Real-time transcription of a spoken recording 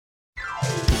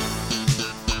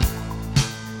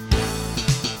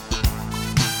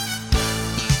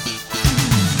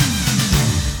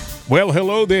Well,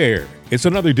 hello there. It's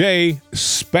another day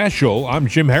special. I'm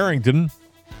Jim Harrington.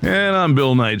 And I'm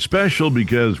Bill Knight. Special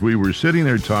because we were sitting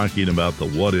there talking about the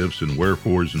what ifs and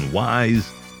wherefores and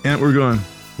whys, and we're going,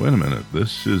 wait a minute,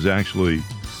 this is actually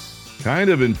kind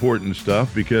of important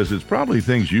stuff because it's probably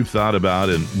things you've thought about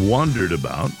and wondered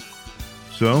about.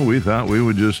 So we thought we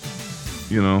would just,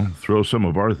 throw some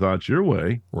of our thoughts your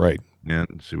way. Right.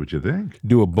 And see what you think.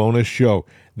 Do a bonus show.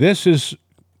 This is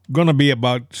going to be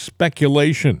about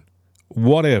speculation.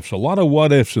 What ifs. A lot of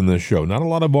what ifs in this show. Not a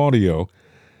lot of audio.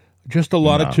 Just a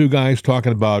lot of two guys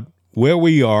talking about where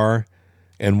we are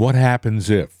and what happens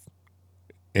if.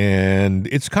 And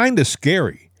it's kind of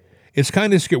scary. It's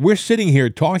kind of scary. We're sitting here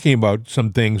talking about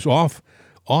some things off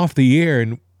the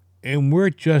air, and we're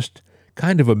just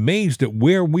kind of amazed at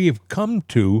where we have come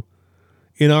to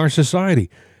in our society.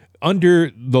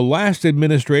 Under the last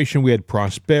administration, we had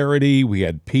prosperity, we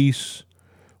had peace,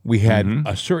 we had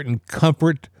a certain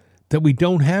comfort that we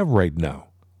don't have right now.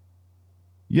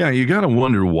 Yeah, you got to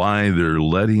wonder why they're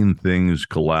letting things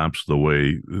collapse the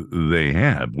way they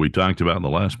have. We talked about in the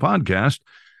last podcast,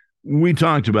 we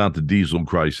talked about the diesel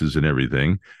crisis and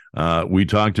everything. We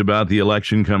talked about the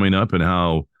election coming up and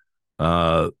how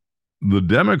the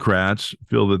Democrats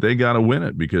feel that they got to win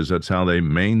it because that's how they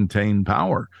maintain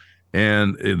power.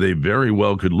 And they very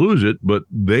well could lose it, but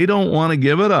they don't want to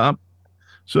give it up.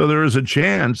 So there is a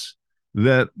chance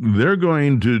that they're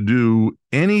going to do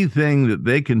anything that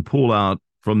they can pull out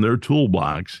from their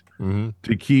toolbox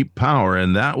to keep power.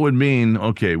 And that would mean,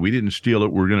 okay, we didn't steal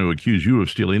it. We're going to accuse you of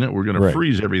stealing it. We're going to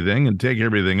freeze everything and take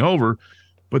everything over.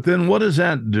 But then what does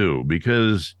that do?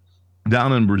 Because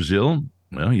down in Brazil,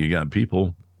 well, you got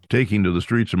people taking to the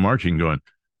streets and marching going,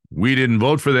 we didn't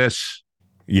vote for this.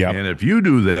 Yeah. And if you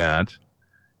do that,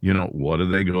 what are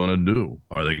they going to do?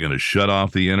 Are they going to shut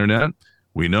off the internet?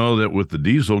 We know that with the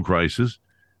diesel crisis,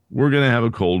 we're going to have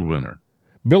a cold winter.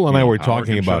 Bill and I were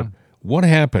talking about what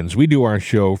happens. We do our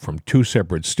show from two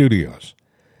separate studios.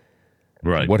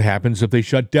 Right. What happens if they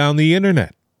shut down the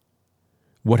internet?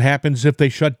 What happens if they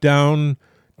shut down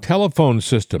telephone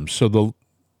systems so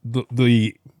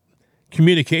the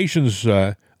communications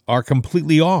are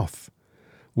completely off?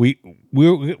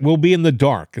 We'll be in the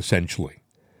dark, essentially.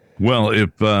 Well,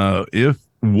 if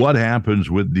what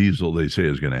happens with diesel, they say,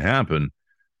 is going to happen,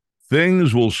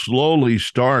 things will slowly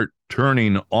start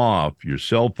turning off your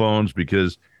cell phones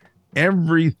because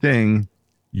everything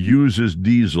uses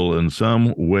diesel in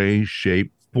some way,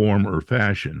 shape, form, or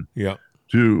fashion. Yeah.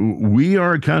 We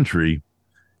are a country,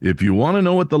 if you want to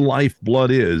know what the lifeblood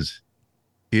is,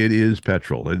 it is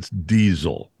petrol. It's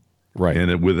diesel. Right.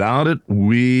 And without it,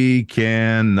 we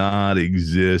cannot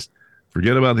exist.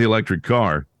 Forget about the electric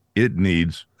car. It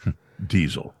needs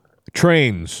diesel.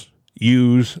 Trains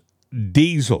use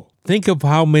diesel. Think of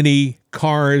how many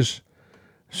cars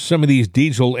some of these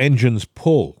diesel engines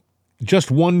pull.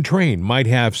 Just one train might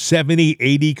have 70,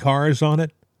 80 cars on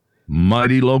it.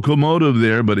 Mighty locomotive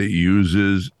there, but it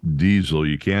uses diesel.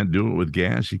 You can't do it with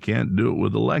gas. You can't do it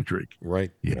with electric.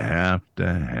 Right. You have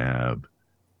to have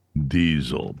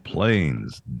diesel.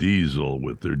 Planes, diesel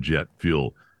with their jet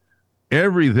fuel.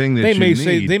 Everything that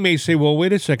they may say, well,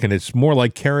 wait a second, it's more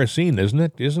like kerosene, isn't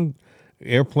it? Isn't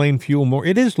airplane fuel more?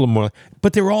 It is a little more,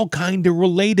 but they're all kind of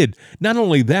related. Not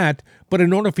only that, but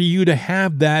in order for you to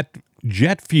have that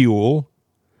jet fuel,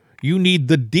 you need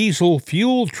the diesel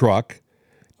fuel truck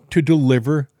to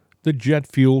deliver the jet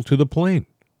fuel to the plane.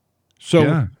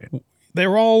 So they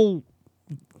all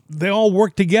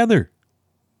work together.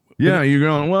 Yeah, you're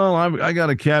going, well, I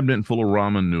got a cabinet full of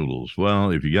ramen noodles.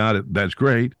 Well, if you got it, that's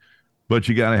great. But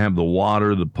you got to have the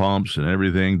water, the pumps, and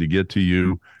everything to get to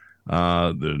you.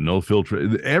 There's no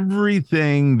filter.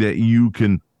 Everything that you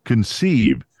can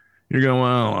conceive. You're going,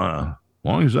 well, as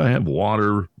long as I have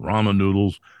water, ramen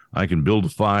noodles, I can build a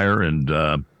fire, and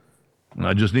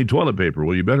I just need toilet paper.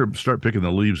 Well, you better start picking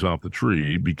the leaves off the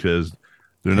tree because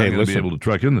they're not going to be able to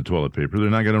truck in the toilet paper. They're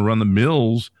not going to run the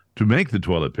mills to make the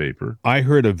toilet paper. I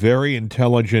heard a very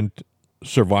intelligent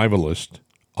survivalist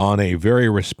on a very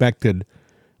respected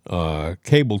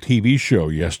cable TV show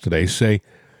yesterday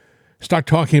start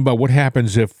talking about what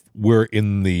happens if we're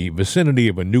in the vicinity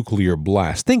of a nuclear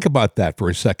blast. Think about that for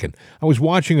a second. I was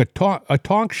watching a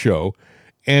talk show,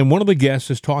 and one of the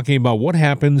guests is talking about what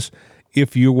happens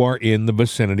if you are in the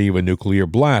vicinity of a nuclear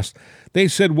blast. They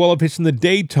said, well, if it's in the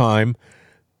daytime,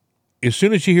 as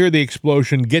soon as you hear the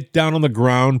explosion, get down on the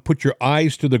ground, put your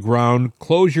eyes to the ground,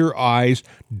 close your eyes,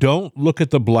 don't look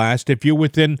at the blast if you're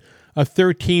within a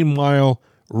 13-mile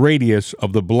radius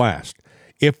of the blast.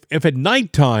 If at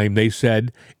nighttime, they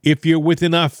said, if you're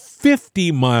within a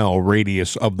 50-mile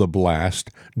radius of the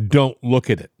blast, don't look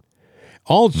at it.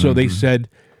 Also, they said,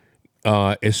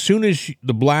 as soon as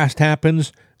the blast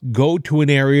happens, go to an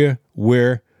area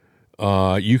where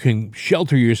you can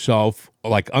shelter yourself,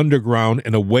 like underground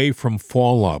and away from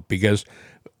fallout,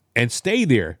 and stay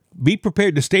there. Be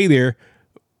prepared to stay there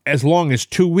as long as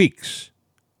 2 weeks,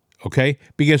 okay?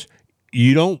 Because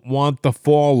you don't want the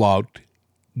fallout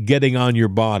getting on your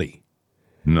body.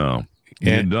 No,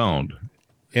 you And- don't.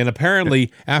 And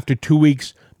apparently, after 2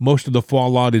 weeks, most of the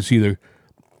fallout is either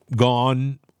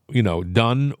gone,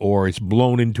 done, or it's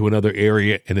blown into another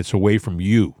area and it's away from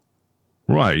you.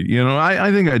 Right.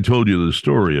 I think I told you the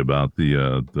story about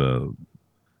there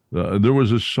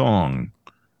was a song,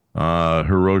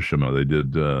 Hiroshima. They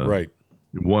did Right.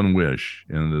 One Wish,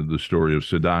 and the story of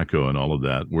Sadako and all of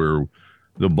that, where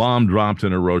the bomb dropped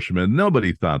in Hiroshima. And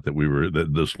nobody thought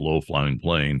that this low flying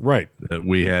plane, Right. that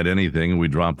we had anything, and we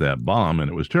dropped that bomb, and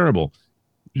it was terrible.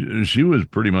 She was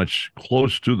pretty much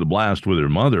close to the blast with her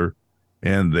mother,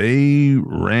 and they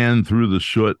ran through the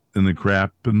soot and the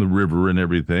crap and the river and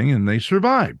everything, and they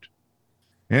survived.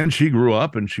 And she grew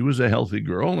up, and she was a healthy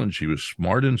girl, and she was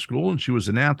smart in school, and she was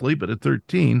an athlete. But at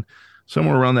 13,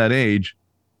 somewhere around that age,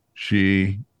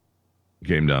 she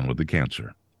came down with the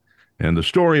cancer. And the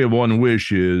story of One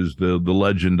Wish is the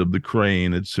legend of the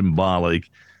crane. It's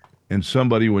symbolic. And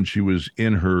somebody, when she was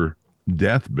in her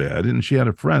deathbed, and she had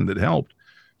a friend that helped,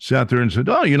 sat there and said,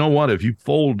 "Oh, you know what? If you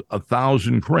fold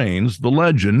 1,000 cranes, the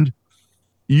legend,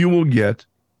 you will get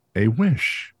a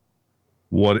wish,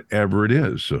 whatever it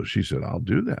is." So she said, "I'll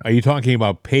do that." Are you talking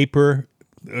about paper?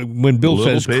 When Bill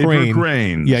Little says paper crane,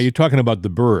 cranes. yeah, you're talking about the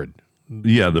bird.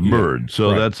 Yeah, the bird.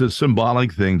 So right. that's a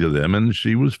symbolic thing to them. And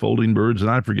she was folding birds, and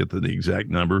I forget the exact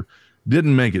number.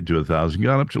 Didn't make it to 1,000.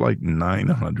 Got up to like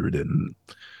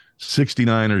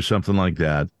 969 or something like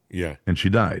that. Yeah. And she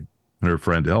died. Her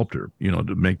friend helped her,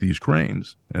 to make these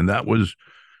cranes. And that was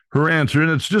her answer.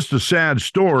 And it's just a sad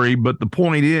story. But the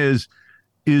point is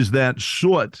that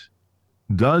soot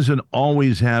doesn't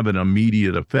always have an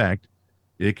immediate effect.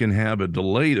 It can have a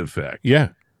delayed effect. Yeah.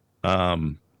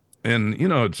 And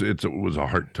it was a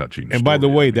heart touching. And by the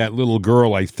way, that little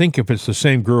girl, I think if it's the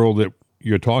same girl that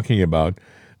you're talking about,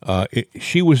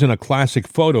 she was in a classic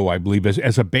photo, I believe,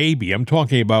 as a baby. I'm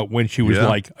talking about when she was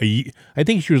I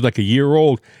think she was like a year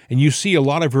old, and you see a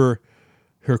lot of her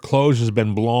clothes has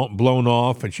been blown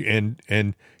off,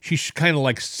 and she's kind of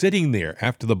like sitting there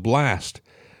after the blast,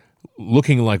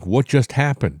 looking like what just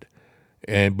happened.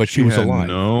 But she was had alive.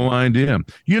 No idea.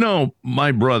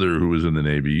 My brother, who was in the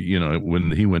Navy,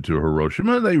 when he went to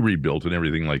Hiroshima, they rebuilt and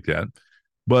everything like that.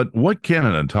 But what can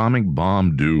an atomic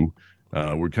bomb do?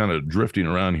 We're kind of drifting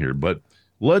around here. But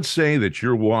let's say that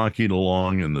you're walking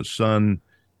along and the sun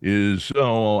is,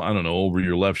 I don't know, over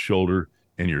your left shoulder,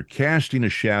 and you're casting a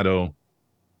shadow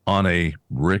on a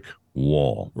brick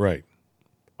wall. Right.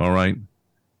 All right.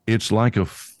 It's like a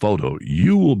photo.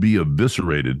 You will be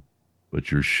eviscerated,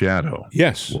 but your shadow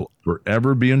will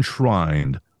forever be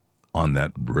enshrined on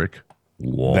that brick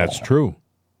wall. That's true.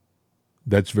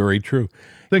 That's very true.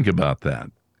 Think about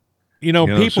that.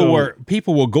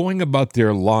 People were going about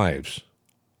their lives.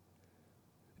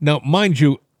 Now, mind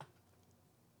you,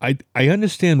 I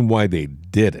understand why they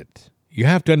did it. You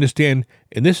have to understand,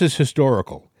 and this is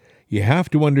historical, you have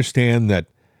to understand that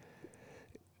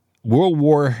World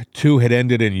War II had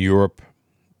ended in Europe,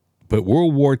 but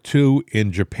World War II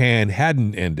in Japan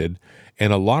hadn't ended,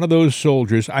 and a lot of those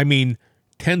soldiers, I mean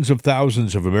tens of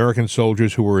thousands of American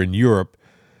soldiers who were in Europe,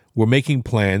 were making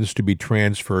plans to be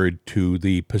transferred to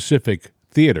the Pacific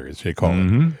Theater, as they call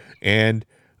it. And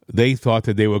they thought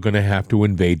that they were going to have to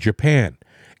invade Japan.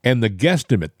 And the best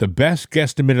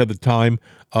guesstimate at the time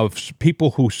of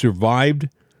people who survived,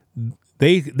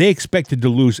 they expected to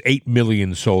lose 8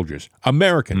 million soldiers.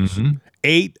 Americans.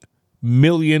 8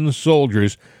 million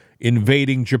soldiers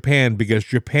invading Japan, because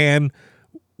Japan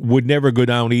would never go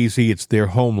down easy. It's their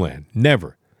homeland.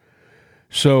 Never.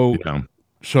 So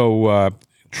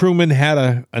Truman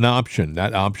had an option,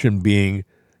 that option being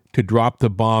to drop the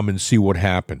bomb and see what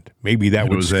happened. Maybe that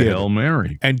would scare them. It was a Hail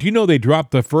Mary. And do you know they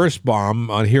dropped the first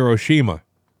bomb on Hiroshima,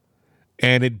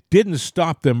 and it didn't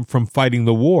stop them from fighting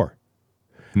the war.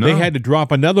 No. They had to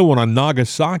drop another one on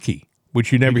Nagasaki,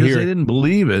 which you never hear. Because they didn't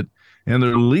believe it, and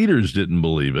their leaders didn't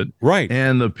believe it. Right.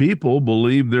 And the people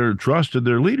trusted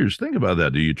their leaders. Think about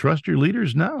that. Do you trust your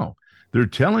leaders now? They're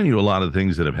telling you a lot of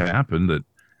things that have happened that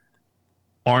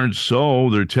aren't so.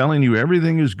 They're telling you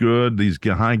everything is good. These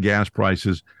high gas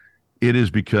prices, it is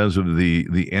because of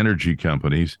the energy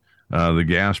companies, the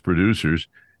gas producers.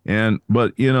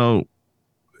 But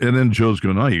and then Joe's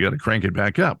going, "Oh, you got to crank it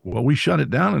back up." Well, we shut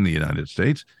it down in the United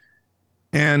States,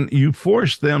 and you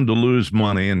force them to lose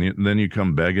money, and then you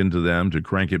come begging to them to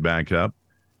crank it back up.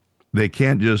 They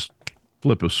can't just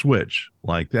flip a switch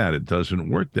like that. It doesn't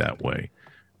work that way.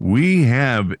 We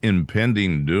have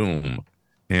impending doom,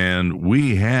 and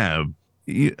we have,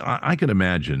 I can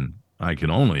imagine, I can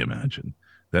only imagine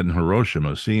that in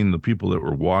Hiroshima, seeing the people that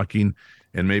were walking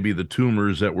and maybe the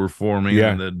tumors that were forming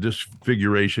Yeah. and the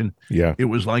disfiguration, Yeah. it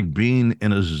was like being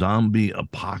in a zombie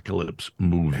apocalypse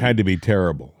movie. Had to be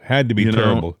terrible. Had to be You know,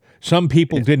 terrible. Some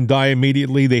people didn't die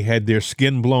immediately. They had their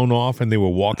skin blown off and they were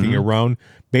walking around,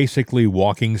 basically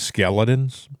walking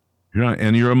skeletons.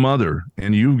 and you're a mother,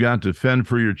 and you've got to fend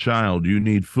for your child. You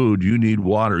need food, you need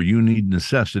water, you need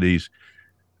necessities.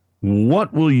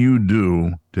 What will you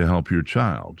do to help your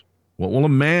child? What will a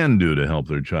man do to help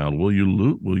their child? Will you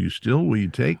loot? Will you steal? Will you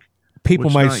take? People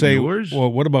what's might not say, yours?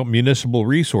 well, what about municipal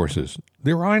resources?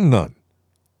 There are none.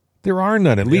 There are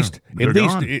none. At least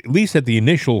at the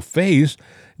initial phase,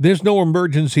 there's no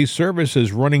emergency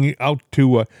services running out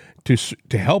to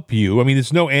help you. I mean,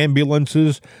 there's no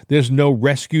ambulances. There's no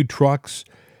rescue trucks.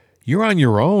 You're on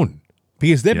your own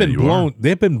because they've been blown.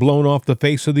 They've been blown off the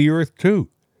face of the earth too.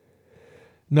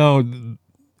 No,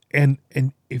 and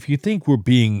if you think we're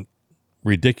being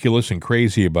ridiculous and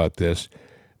crazy about this,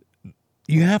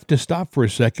 you have to stop for a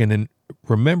second and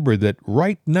remember that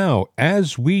right now,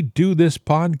 as we do this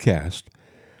podcast,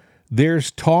 there's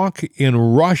talk in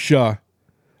Russia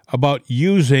about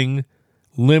using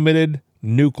limited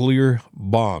nuclear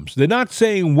bombs. They're not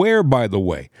saying where, by the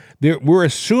way. We're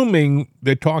assuming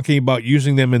they're talking about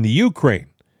using them in the Ukraine.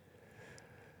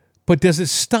 But does it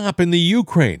stop in the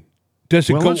Ukraine? Does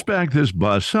it go? Let's back this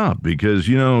bus up because,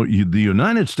 the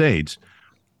United States,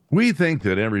 we think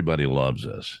that everybody loves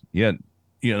us. Yet,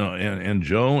 and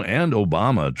Joe and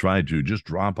Obama tried to just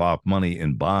drop off money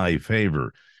and buy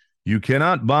favor. You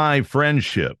cannot buy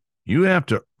friendship. You have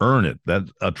to earn it.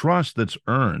 That's a trust that's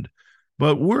earned.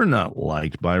 But we're not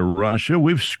liked by Russia.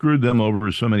 We've screwed them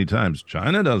over so many times.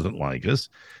 China doesn't like us.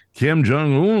 Kim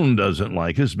Jong-un doesn't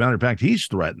like us. As a matter of fact, he's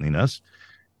threatening us.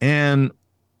 And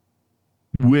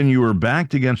when you are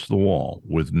backed against the wall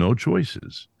with no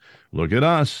choices, look at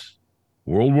us,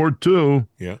 World War II.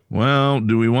 Yeah. Well,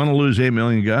 do we want to lose 8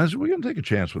 million guys? We're going to take a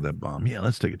chance with that bomb. Yeah,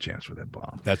 let's take a chance with that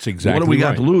bomb. That's exactly what do we got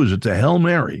right. to lose? It's a Hail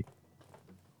Mary.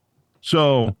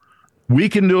 So we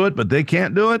can do it, but they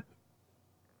can't do it?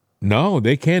 No,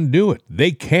 they can do it.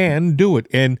 They can do it.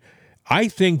 And I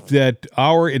think that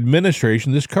our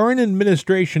administration, this current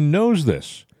administration, knows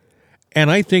this. And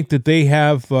I think that they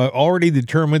have already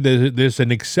determined that there's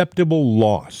an acceptable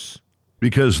loss.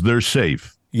 Because they're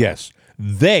safe. Yes,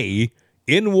 they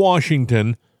in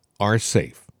Washington are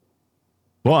safe.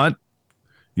 But,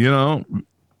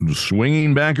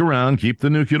 swinging back around, keep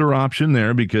the nuclear option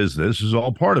there because this is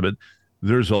all part of it.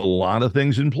 There's a lot of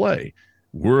things in play.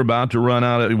 We're about to run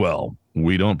out of,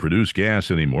 we don't produce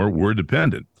gas anymore. We're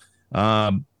dependent.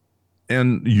 And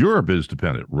Europe is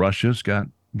dependent. Russia's got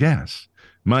gas.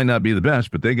 Might not be the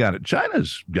best, but they got it.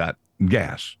 China's got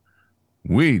gas.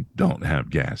 We don't have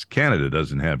gas. Canada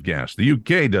doesn't have gas. The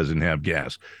UK doesn't have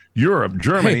gas. Europe,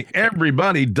 Germany,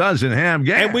 everybody doesn't have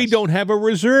gas. And we don't have a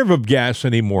reserve of gas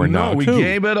anymore now, we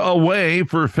gave it away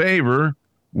for favor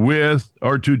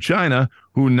to China,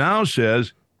 who now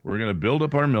says, we're going to build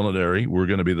up our military. We're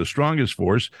going to be the strongest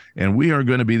force, and we are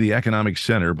going to be the economic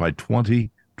center by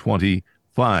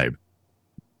 2025.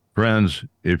 Friends,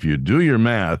 if you do your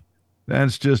math,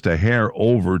 that's just a hair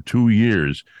over 2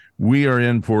 years. We are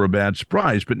in for a bad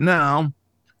surprise. But now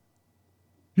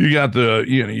you got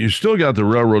you still got the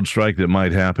railroad strike that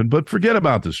might happen, but forget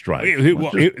about the strike.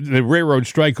 The railroad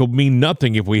strike will mean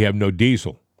nothing if we have no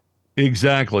diesel.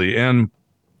 Exactly. And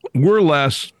we're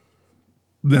less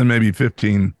than maybe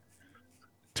 10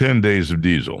 days of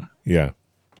diesel. Yeah.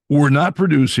 We're not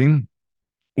producing.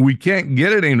 We can't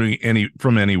get it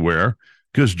from anywhere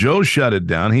because Joe shut it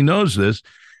down. He knows this.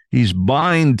 He's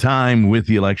buying time with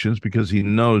the elections because he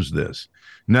knows this.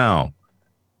 Now,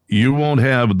 you won't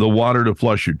have the water to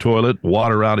flush your toilet,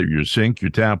 water out of your sink,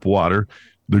 your tap water.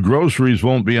 The groceries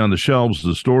won't be on the shelves.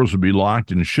 The stores will be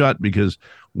locked and shut because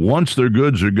once their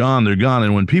goods are gone, they're gone.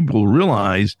 And when people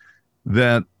realize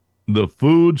that the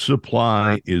food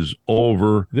supply is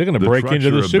over, they're going to break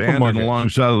into the supermarket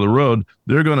alongside of the road.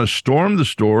 They're going to storm the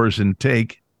stores and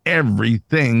take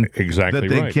everything that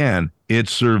they can.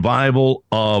 It's survival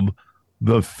of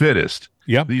the fittest.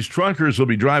 Yep. These truckers will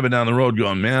be driving down the road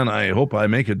going, man, I hope I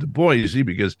make it to Boise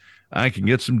because I can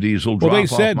get some diesel,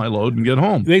 drop off my load, and get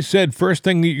home. They said first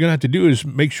thing that you're going to have to do is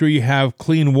make sure you have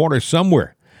clean water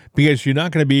somewhere because you're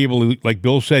not going to be able to, like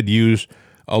Bill said, use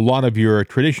a lot of your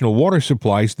traditional water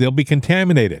supplies. They'll be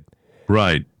contaminated.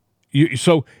 Right.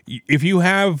 So if you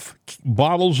have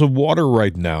bottles of water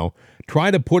right now,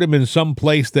 try to put them in some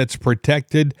place that's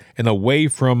protected and away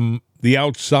from the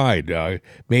outside.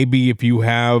 Maybe if you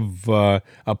have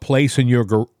a place in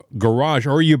your garage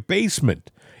or your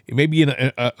basement, maybe in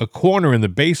a corner in the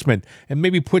basement, and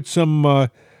maybe put some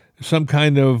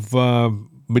kind of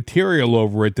material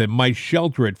over it that might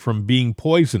shelter it from being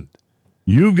poisoned.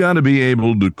 You've got to be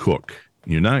able to cook.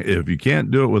 If you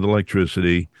can't do it with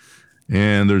electricity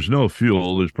and there's no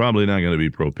fuel, there's probably not going to be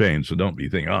propane. So don't be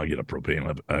thinking, oh, get a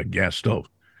propane gas stove.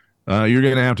 You're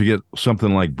going to have to get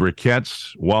something like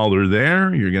briquettes while they're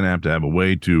there. You're going to have a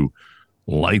way to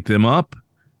light them up.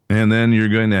 And then you're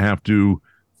going to have to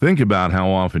think about how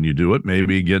often you do it.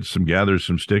 Maybe gather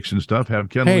some sticks and stuff, have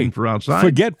kindling for outside.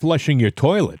 Forget flushing your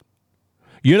toilet.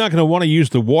 You're not going to want to use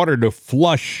the water to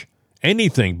flush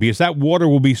anything because that water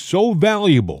will be so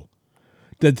valuable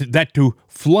that to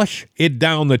flush it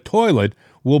down the toilet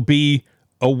will be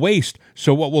a waste.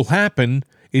 So what will happen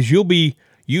is you'll be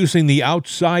using the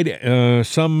outside,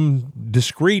 some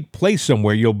discreet place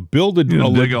somewhere. You'll build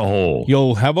dig a hole.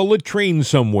 You'll have a latrine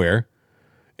somewhere,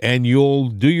 and you'll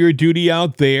do your duty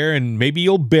out there, and maybe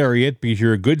you'll bury it because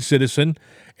you're a good citizen,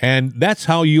 and that's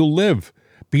how you'll live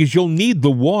because you'll need the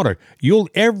water.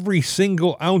 Every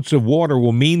single ounce of water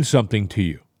will mean something to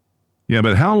you. Yeah,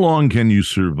 but how long can you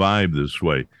survive this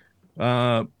way?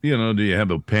 Do you have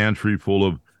a pantry full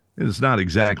of, it's not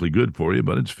exactly good for you,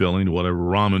 but it's filling, whatever,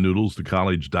 ramen noodles, the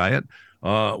college diet.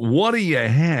 What do you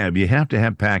have? You have to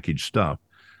have packaged stuff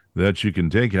that you can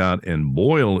take out and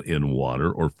boil in water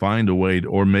or find a way to,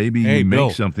 or maybe you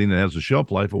make something that has a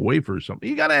shelf life, a wafer or something.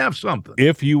 You got to have something.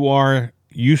 If you are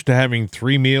used to having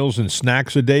 3 meals and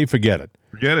snacks a day, forget it.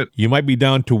 Forget it. You might be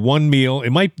down to one meal.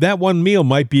 That one meal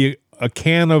might be a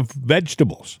can of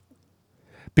vegetables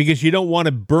because you don't want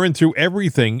to burn through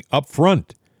everything up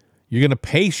front. You're going to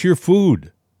pace your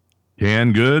food.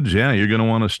 Canned goods, yeah, you're going to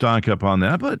want to stock up on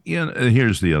that. But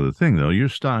here's the other thing, though. You're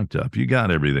stocked up. You got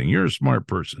everything. You're a smart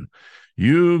person.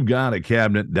 You've got a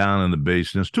cabinet down in the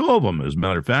basement. 2 of them, as a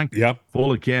matter of fact,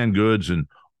 full of canned goods and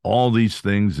all these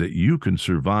things that you can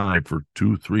survive for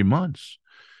 2-3 months.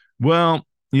 Well,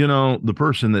 the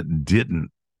person that didn't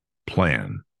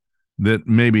plan, that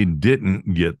maybe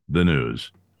didn't get the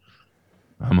news,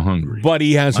 I'm hungry. But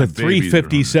he has a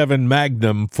 .357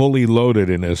 Magnum fully loaded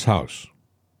in his house.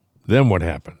 Then what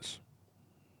happens?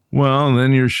 Well,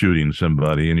 then you're shooting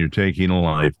somebody and you're taking a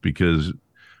life because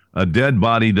a dead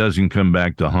body doesn't come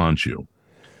back to haunt you.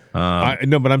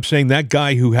 No, but I'm saying that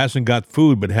guy who hasn't got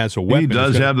food but has a weapon. He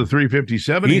does have the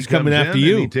 .357. He's coming after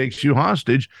you. He takes you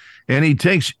hostage and he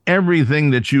takes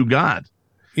everything that you got.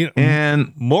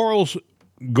 And morals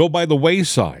go by the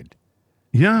wayside.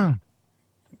 Yeah.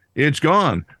 It's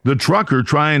gone. The trucker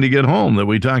trying to get home that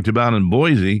we talked about in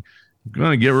Boise, I'm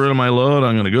going to get rid of my load.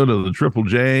 I'm going to go to the Triple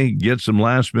J, get some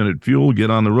last-minute fuel, get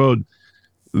on the road.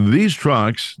 These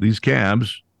trucks, these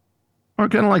cabs, are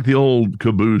kind of like the old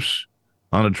caboose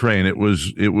on a train. It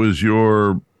was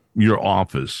your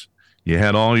office. You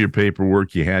had all your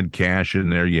paperwork. You had cash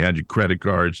in there. You had your credit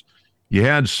cards. You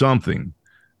had something.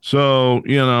 So,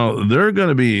 there are going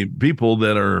to be people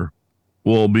that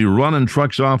will be running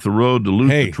trucks off the road to loot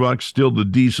the truck, steal the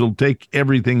diesel, take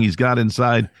everything he's got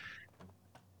inside,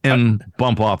 and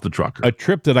bump off the trucker. A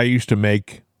trip that I used to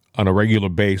make on a regular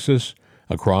basis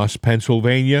across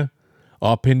Pennsylvania,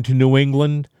 up into New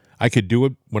England. I could do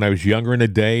it when I was younger in a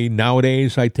day.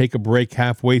 Nowadays, I take a break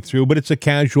halfway through, but it's a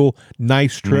casual,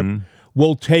 nice trip.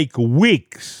 Will take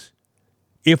weeks.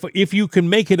 If you can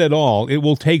make it at all, it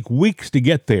will take weeks to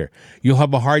get there. You'll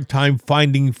have a hard time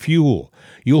finding fuel.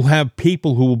 You'll have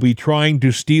people who will be trying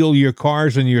to steal your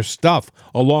cars and your stuff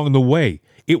along the way.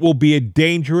 It will be a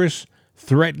dangerous,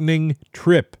 threatening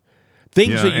trip.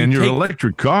 Your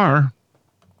electric car,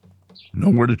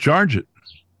 nowhere to charge it.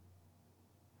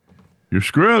 You're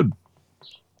screwed.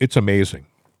 It's amazing.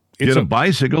 Get a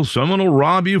bicycle, someone will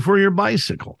rob you for your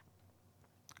bicycle.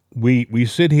 We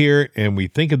sit here and we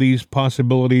think of these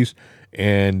possibilities,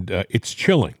 and it's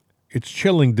chilling. It's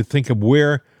chilling to think of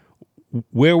where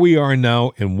we are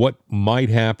now and what might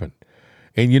happen.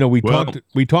 And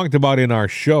we talked about in our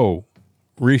show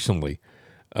recently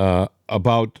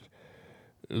about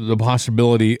the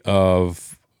possibility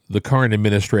of the current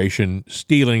administration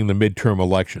stealing the midterm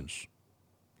elections.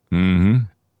 Mm-hmm.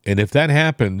 And if that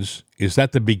happens, is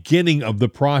that the beginning of the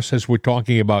process we're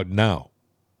talking about now?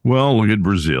 Well, look at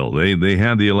Brazil. They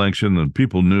had the election, and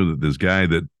people knew that this guy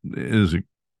that is a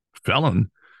felon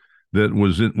that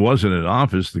wasn't in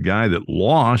office, the guy that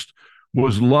lost,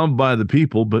 was loved by the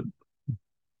people, but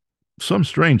some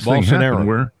strange thing happened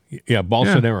where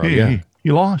Bolsonaro.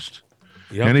 He lost,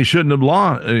 yep. And he shouldn't have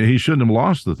lost. He shouldn't have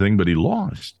lost the thing, but he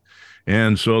lost.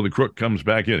 And so the crook comes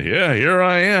back in. Yeah, here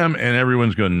I am. And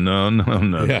everyone's going, no, no, no,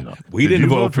 no, Yeah, no. we Did didn't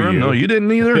you vote for him? you. No, you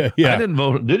didn't either. Yeah. I didn't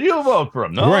vote. Did you vote for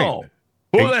him? No. Right.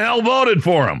 Who the hell voted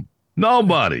for him?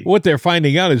 Nobody. What they're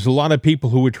finding out is a lot of people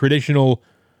who were traditional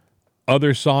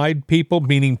other side people,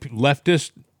 meaning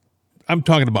leftists. I'm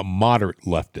talking about moderate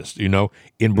leftists,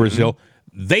 in Brazil.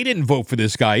 They didn't vote for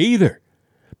this guy either.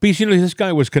 Because, this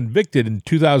guy was convicted in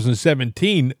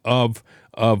 2017 of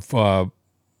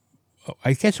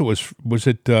I guess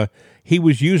he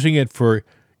was using it for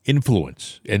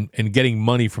influence and getting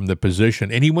money from the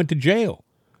position, and he went to jail.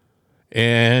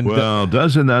 And well,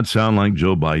 doesn't that sound like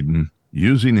Joe Biden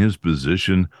using his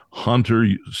position, Hunter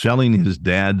selling his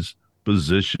dad's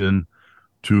position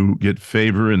to get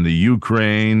favor in the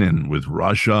Ukraine and with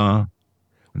Russia,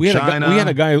 China?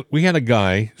 We had a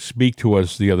guy speak to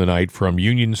us the other night from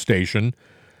Union Station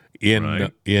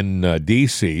in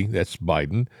D.C. That's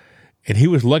Biden, and he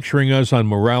was lecturing us on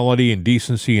morality and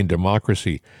decency and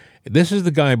democracy. This is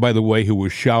the guy, by the way, who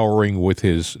was showering with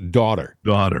his daughter.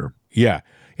 Yeah.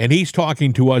 And he's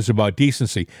talking to us about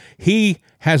decency. He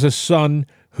has a son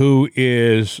who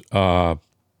has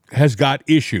got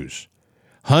issues.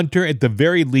 Hunter, at the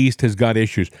very least, has got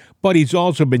issues. But he's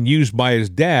also been used by his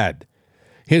dad.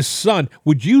 His son,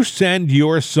 would you send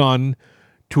your son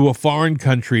to a foreign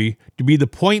country to be the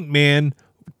point man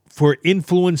for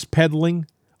influence peddling?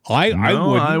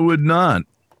 I would not.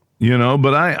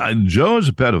 But Joe's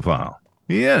a pedophile.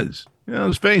 He is.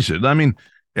 Let's face it. I mean,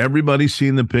 everybody's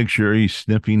seen the picture. He's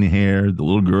sniffing hair, the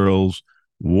little girls,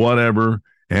 whatever,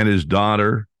 and his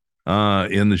daughter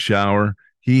in the shower.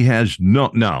 He has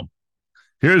no.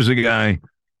 Here's the guy.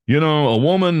 A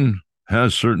woman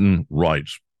has certain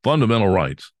rights, fundamental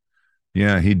rights.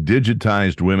 Yeah, he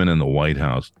digitized women in the White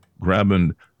House,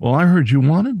 grabbing, well, I heard you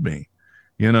wanted me.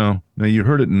 Now you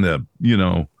heard it in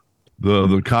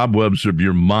the cobwebs of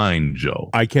your mind, Joe.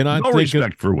 I cannot no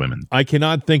respect for women. I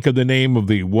cannot think of the name of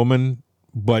the woman,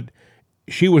 but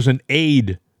she was an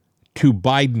aide to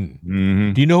Biden.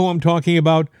 Mm-hmm. Do you know who I'm talking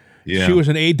about? Yeah. She was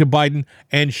an aide to Biden,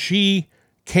 and she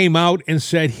came out and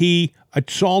said he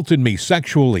assaulted me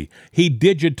sexually. He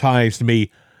digitized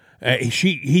me.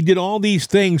 He did all these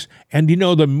things, and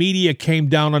the media came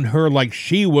down on her like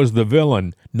she was the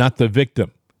villain, not the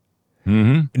victim.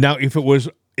 Mm-hmm. Now,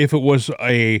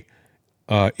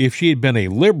 if she had been a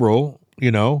liberal,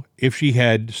 if she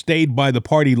had stayed by the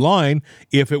party line,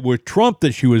 if it were Trump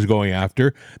that she was going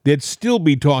after, they'd still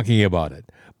be talking about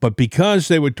it. But because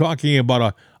they were talking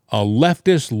about a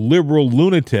leftist liberal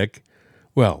lunatic,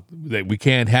 well, we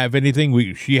can't have anything.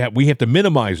 We have to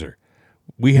minimize her.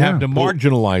 We have to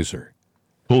marginalize her.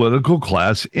 Political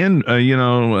class envy.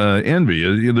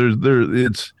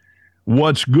 It's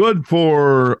what's good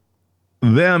for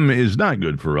them is not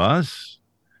good for us.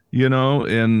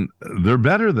 And they're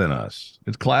better than us.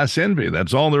 It's class envy.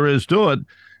 That's all there is to it.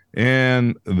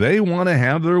 And they want to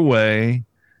have their way,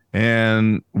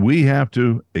 and we have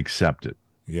to accept it.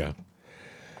 Yeah.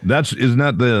 Isn't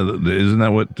that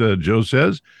what Joe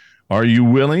says? Are you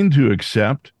willing to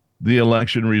accept the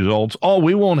election results? Oh,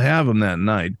 we won't have them that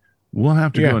night. We'll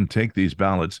have to go and take these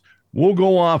ballots. We'll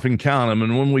go off and count them,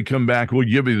 and when we come back, we'll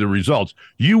give you the results.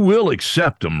 You will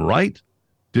accept them, right?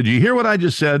 Did you hear what I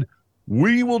just said?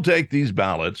 We will take these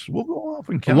ballots. We'll go off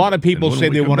and count. A lot of people say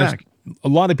they want us. back. A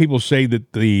lot of people say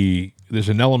that there's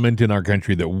an element in our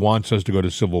country that wants us to go to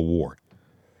civil war.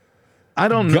 I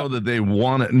don't know that they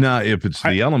want it. Now, if it's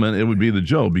the element, it would be the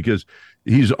Joe, because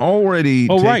he's already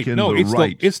taken the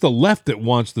right. It's the left that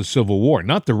wants the civil war,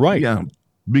 not the right. Yeah,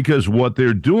 because what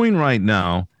they're doing right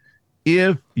now,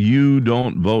 if you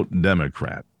don't vote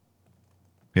Democrat,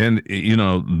 and you're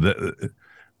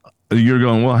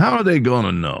going, well, how are they going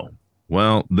to know?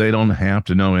 Well, they don't have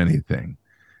to know anything.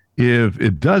 If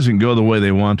it doesn't go the way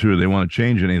they want to, or they want to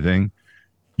change anything,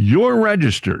 you're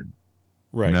registered.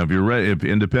 Right. Now, if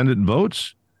independent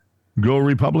votes go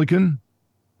Republican,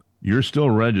 you're still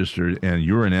registered and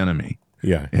you're an enemy.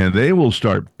 Yeah. And they will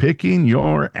start picking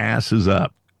your asses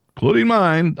up, including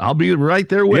mine. I'll be right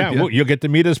there with you. Yeah, well, you'll get to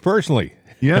meet us personally.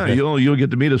 Yeah, you'll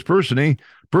get to meet us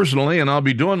personally, and I'll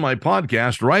be doing my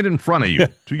podcast right in front of you,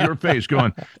 to your face,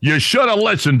 going, you should have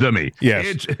listened to me.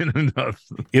 Yes.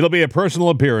 It'll be a personal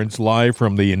appearance live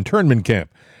from the internment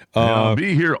camp. I'll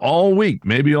be here all week,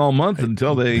 maybe all month,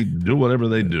 until they do whatever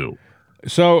they do.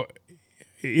 So,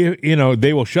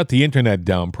 they will shut the internet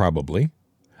down probably.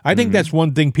 I think that's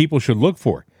one thing people should look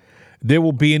for. There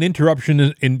will be an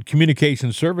interruption in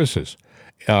communication services.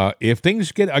 If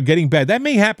things are getting bad, that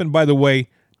may happen, by the way.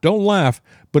 Don't laugh.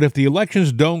 But if the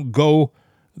elections don't go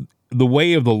the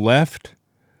way of the left,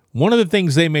 one of the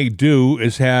things they may do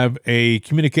is have a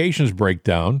communications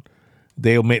breakdown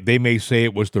They may say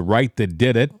it was the right that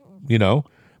did it,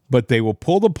 but they will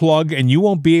pull the plug and you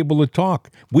won't be able to talk.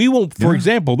 We won't, for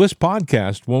example, this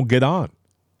podcast won't get on.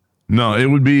 No, it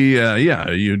would be,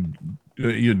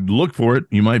 you'd look for it.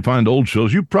 You might find old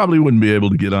shows. You probably wouldn't be able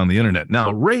to get on the internet.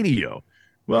 Now, radio.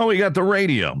 Well, we got the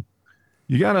radio.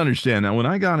 You got to understand, now, when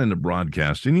I got into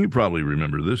broadcasting, you probably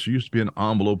remember this. There used to be an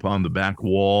envelope on the back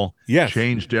wall. Yes.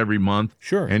 Changed every month.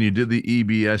 Sure. And you did the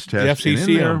EBS test. The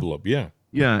FCC envelope, yeah.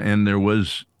 Yeah, and there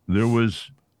was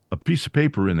a piece of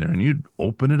paper in there, and you'd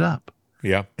open it up.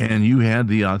 Yeah. And you had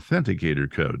the authenticator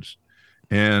codes.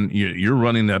 And you're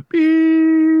running that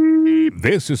beep.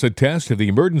 This is a test of the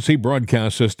emergency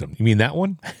broadcast system. You mean that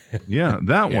one? Yeah,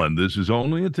 that one. This is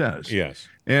only a test. Yes.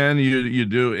 And you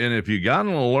do, and if you got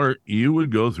an alert, you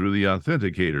would go through the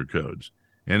authenticator codes.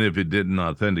 And if it didn't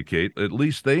authenticate, at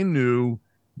least they knew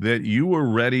that you were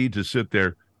ready to sit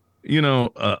there.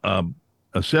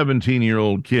 A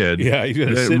 17-year-old kid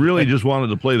that really just wanted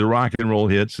to play the rock and roll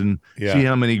hits and see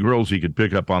how many girls he could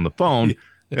pick up on the phone.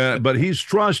 But he's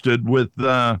trusted with,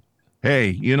 hey,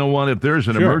 you know what? If there's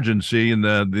an emergency and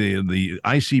the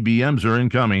ICBMs are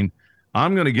incoming,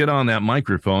 I'm going to get on that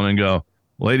microphone and go,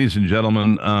 ladies and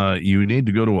gentlemen, you need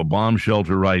to go to a bomb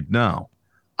shelter right now.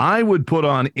 I would put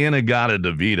on Inagata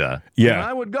Davida. Yeah, and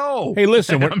I would go. Hey,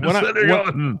 listen,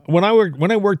 when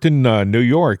I worked in New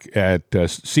York at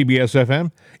CBS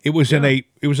FM, it was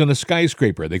in a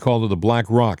skyscraper. They called it the Black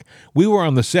Rock. We were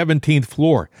on the 17th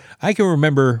floor. I can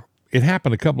remember it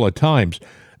happened a couple of times.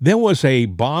 There was a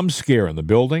bomb scare in the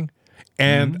building,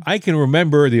 and I can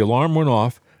remember the alarm went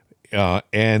off,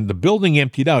 and the building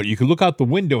emptied out. You could look out the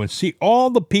window and see all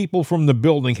the people from the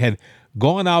building had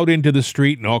gone out into the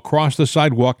street and across the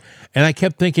sidewalk, and I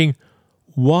kept thinking,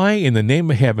 why in the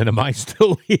name of heaven am I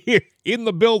still here in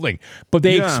the building? But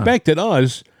they expected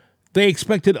us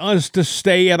to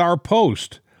stay at our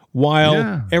post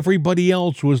while everybody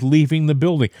else was leaving the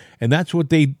building. And that's what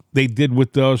they did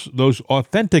with those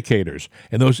authenticators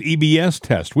and those EBS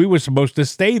tests. We were supposed to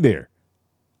stay there.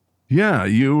 Yeah,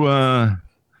 you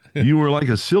were like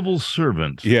a civil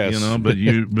servant, yes, but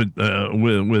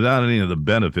without any of the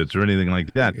benefits or anything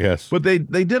like that. Yes, but they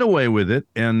did away with it,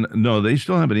 and no, they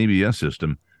still have an EBS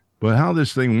system. But how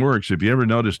this thing works, if you ever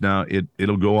notice now,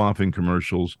 it'll go off in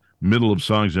commercials, middle of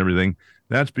songs and everything.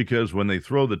 That's because when they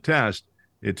throw the test,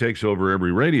 it takes over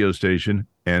every radio station,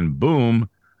 and boom,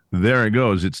 there it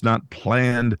goes. It's not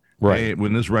planned. Right. Hey,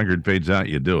 when this record fades out,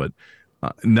 you do it.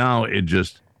 Now it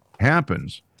just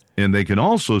happens, and they can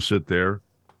also sit there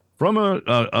from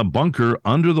a bunker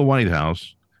under the White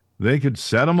House. They could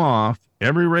set them off.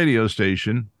 Every radio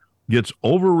station gets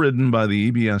overridden by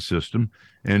the EBS system,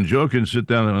 and Joe can sit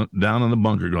down in the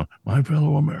bunker going, my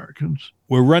fellow Americans.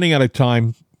 We're running out of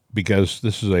time because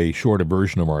this is a shorter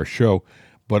version of our show,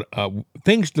 but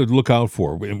things to look out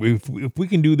for. If we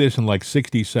can do this in like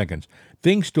 60 seconds,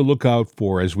 things to look out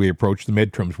for as we approach the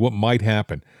midterms, what might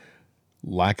happen?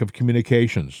 Lack of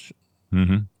communications.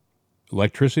 Mm-hmm.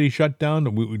 Electricity shut down.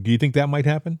 Do you think that might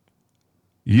happen?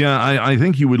 Yeah, I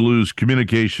think you would lose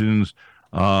communications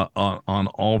on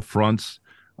all fronts.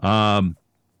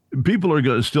 People are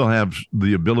going to still have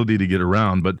the ability to get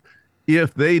around, but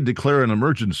if they declare an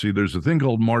emergency, there's a thing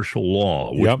called martial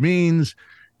law, which means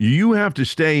you have to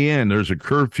stay in. There's a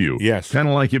curfew. Yes. Kind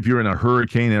of like if you're in a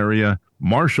hurricane area.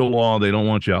 Martial law, they don't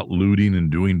want you out looting and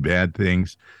doing bad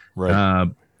things. Right.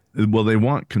 Well, they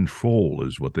want control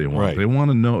is what they want. Right. They want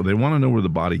to know. They want to know where the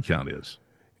body count is.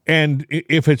 And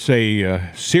if it's a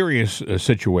serious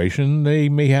situation, they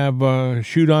may have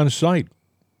shoot on sight.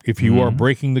 If you are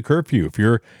breaking the curfew,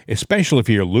 especially if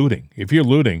you're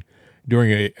looting,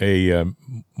 during a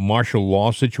martial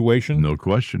law situation, no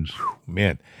questions,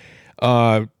 man.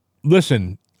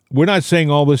 Listen, we're not saying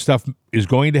all this stuff is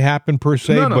going to happen per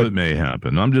se, None but of it may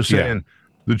happen. I'm just saying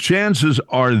the chances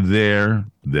are there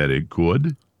that it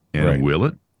could. And will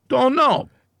it? Don't know.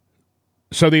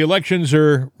 So the elections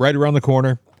are right around the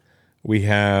corner. We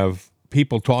have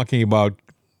people talking about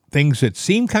things that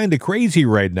seem kind of crazy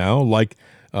right now, like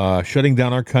shutting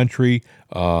down our country,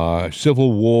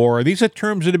 civil war. These are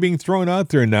terms that are being thrown out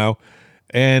there now,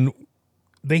 and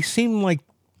they seem like,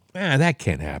 that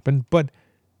can't happen. But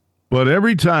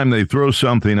every time they throw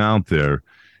something out there,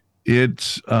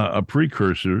 it's a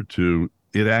precursor to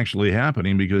it actually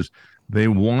happening, because they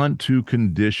want to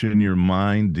condition your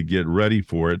mind to get ready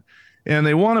for it, and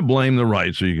they want to blame the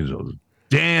right. So you can say,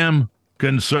 damn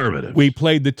conservatives. We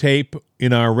played the tape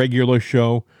in our regular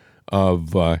show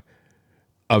of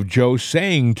of Joe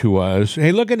saying to us,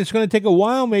 hey, look, it's going to take a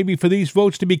while maybe for these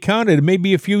votes to be counted. It may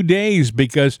be a few days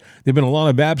because there have been a lot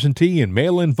of absentee and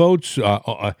mail-in votes.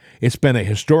 It's been a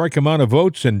historic amount of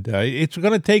votes, and it's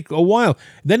going to take a while.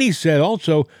 Then he said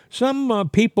also, some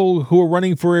people who are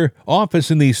running for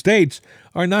office in these states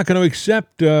are not going to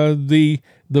accept the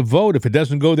vote if it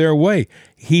doesn't go their way.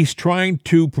 He's trying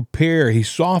to prepare. He's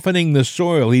softening the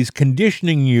soil. He's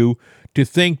conditioning you to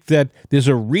think that there's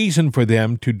a reason for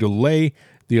them to delay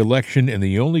the election, and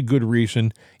the only good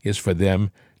reason is for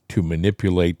them to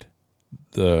manipulate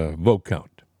the vote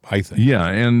count, I think. Yeah,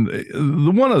 and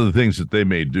one of the things that they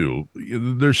may do,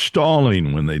 they're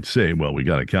stalling when they say, well, we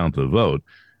got to count the vote,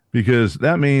 because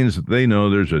that means that they know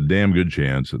there's a damn good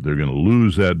chance that they're going to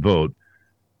lose that vote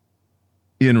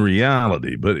in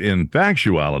reality. But in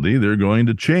factuality, they're going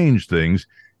to change things.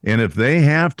 And if they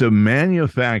have to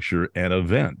manufacture an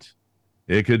event,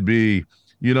 it could be,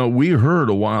 we heard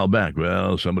a while back,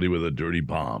 well, somebody with a dirty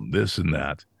bomb, this and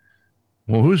that.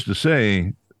 Well, who's to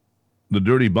say the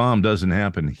dirty bomb doesn't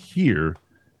happen here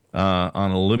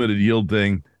on a limited yield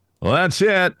thing? Well, that's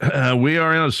it. We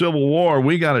are in a civil war.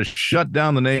 We got to shut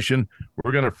down the nation.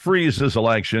 We're going to freeze this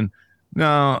election.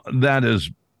 Now, that is,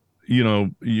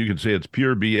 you could say it's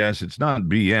pure BS. It's not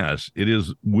BS. It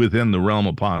is within the realm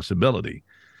of possibility.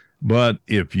 But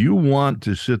if you want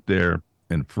to sit there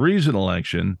and freeze an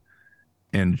election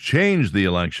and change the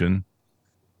election,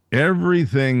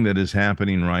 everything that is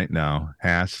happening right now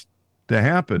has to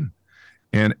happen.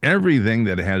 And everything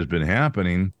that has been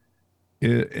happening,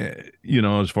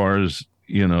 as far as,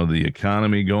 the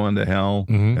economy going to hell,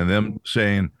 and them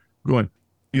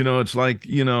it's like,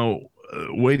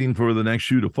 waiting for the next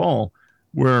shoe to fall,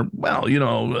 where, well,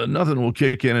 nothing will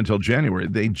kick in until January.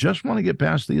 They just want to get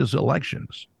past these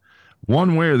elections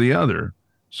one way or the other,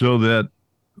 so that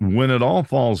when it all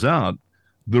falls out,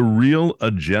 the real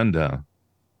agenda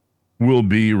will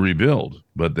be rebuilt.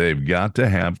 But they've got to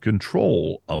have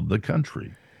control of the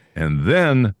country. And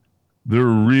then the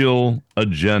real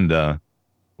agenda,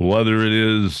 whether it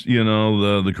is,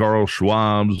 the Carl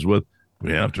Schwab's with,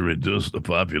 we have to reduce the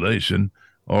population,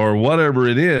 or whatever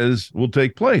it is, will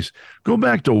take place. Go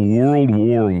back to World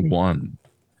War One.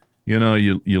 You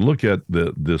look at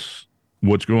this,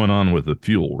 what's going on with the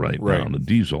fuel right now, the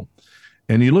diesel.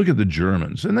 And you look at the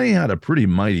Germans, and they had a pretty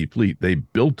mighty fleet. They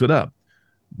built it up,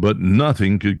 but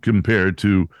nothing could compare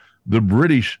to the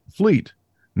British fleet.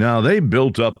 Now, they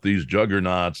built up these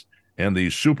juggernauts and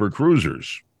these super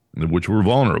cruisers, which were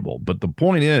vulnerable. But the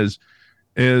point is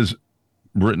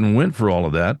Britain went for all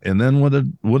of that, and then what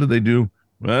did they do?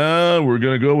 Well, we're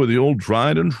going to go with the old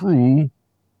tried and true.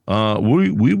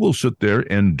 We will sit there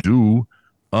and do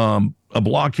a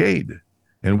blockade.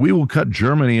 And we will cut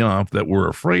Germany off, that we're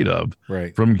afraid of,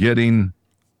 from getting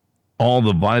all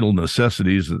the vital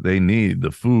necessities that they need, the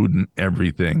food and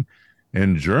everything.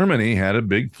 And Germany had a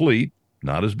big fleet,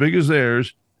 not as big as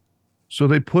theirs. So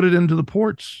they put it into the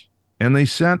ports, and they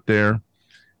sat there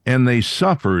and they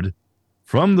suffered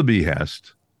from the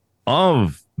behest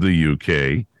of the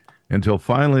UK until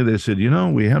finally they said,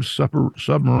 we have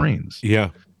submarines. Yeah.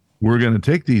 We're going to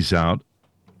take these out.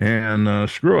 And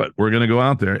screw it, we're going to go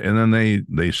out there. And then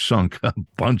they sunk a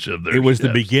bunch of their It was ships.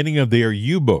 the beginning of their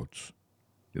U-boats.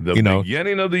 The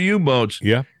beginning of the U-boats.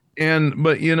 Yeah.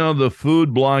 But the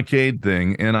food blockade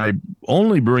thing, and I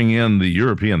only bring in the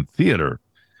European theater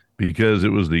because it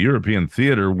was the European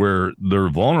theater where they're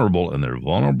vulnerable, and they're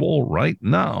vulnerable right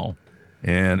now.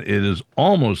 And it is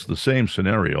almost the same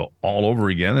scenario all over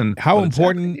again. And how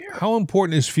important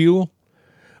is fuel?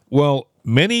 Well,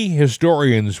 many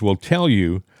historians will tell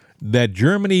you that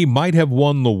Germany might have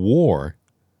won the war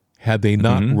had they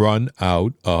not run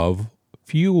out of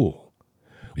fuel.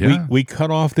 Yeah. We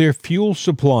cut off their fuel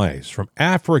supplies from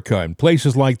Africa and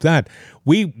places like that.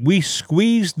 We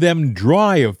squeezed them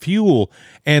dry of fuel,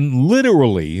 and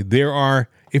literally there are,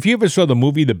 if you ever saw the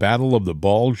movie The Battle of the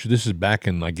Bulge, this is back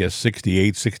in, I guess,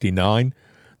 68, 69.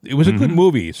 It was a good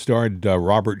movie. It starred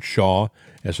Robert Shaw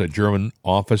as a German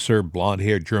officer,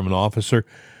 blonde-haired German officer.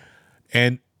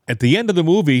 And at the end of the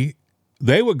movie,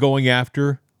 they were going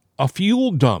after a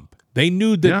fuel dump. They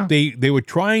knew that they were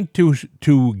trying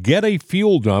to get a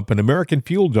fuel dump, an American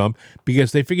fuel dump,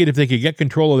 because they figured if they could get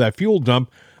control of that fuel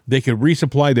dump, they could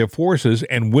resupply their forces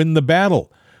and win the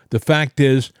battle. The fact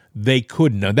is, they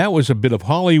couldn't. Now, that was a bit of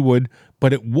Hollywood,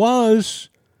 but it was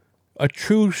a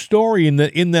true story in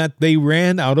that they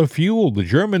ran out of fuel. The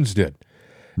Germans did.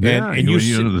 Yeah, and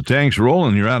the tank's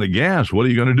rolling, you're out of gas. What are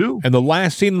you going to do? And the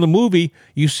last scene in the movie,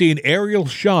 you see an aerial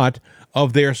shot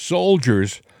of their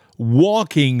soldiers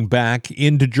walking back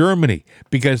into Germany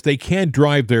because they can't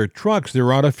drive their trucks.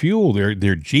 They're out of fuel.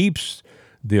 Their Jeeps,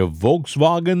 their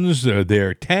Volkswagens,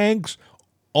 their tanks,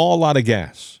 all out of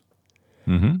gas.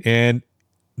 And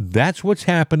that's what's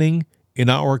happening in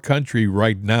our country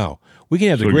right now. We can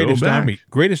have the So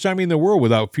greatest army in the world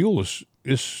without fuel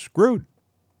is screwed.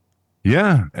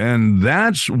 Yeah, and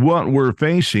that's what we're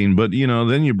facing. But,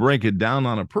 then you break it down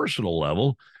on a personal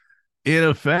level, it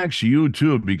affects you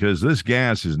too, because this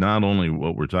gas is not only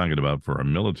what we're talking about for our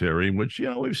military, which,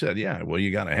 we've said,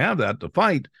 you got to have that to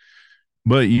fight,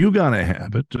 but you got to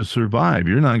have it to survive.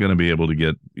 You're not going to be able to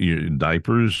get your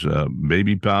diapers,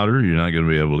 baby powder. You're not going to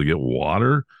be able to get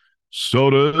water,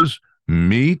 sodas,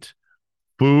 meat,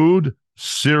 food,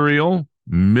 cereal,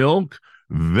 milk,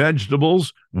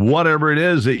 vegetables, whatever it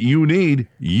is that you need.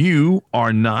 You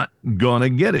are not going to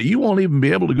get it. You won't even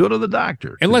be able to go to the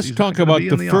doctor. And let's talk about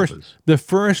the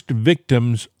first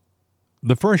victims,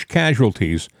 the first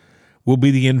casualties will be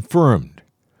the infirmed,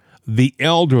 the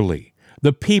elderly,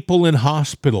 the people in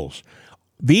hospitals.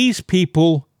 These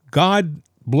people, God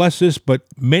bless us, but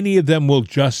many of them will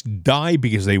just die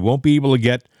because they won't be able to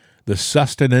get the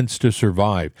sustenance to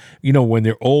survive. When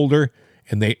they're older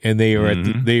and they are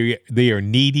they are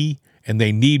needy and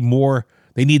they need more.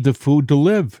 They need the food to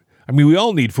live. I mean, we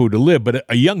all need food to live, but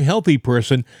a young, healthy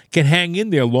person can hang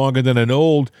in there longer than an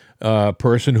old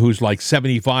person who's like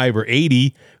 75 or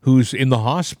 80, who's in the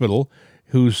hospital,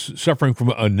 who's suffering from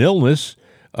an illness.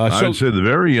 I would say the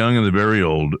very young and the very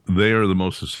old, they are the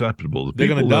most susceptible. The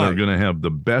people that are going to have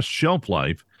the best shelf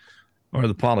life are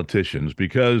the politicians,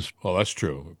 because that's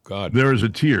true. God, there is a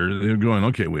tier. They're going,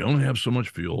 okay, we only have so much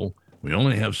fuel. We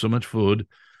only have so much food.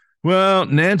 Well,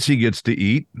 Nancy gets to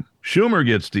eat. Schumer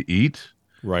gets to eat.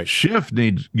 Right. Schiff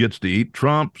gets to eat.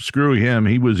 Trump, screw him.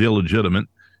 He was illegitimate.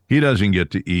 He doesn't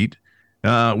get to eat.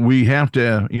 We have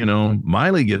to,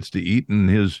 Miley gets to eat, and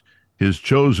his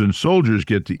chosen soldiers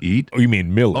get to eat. Oh, you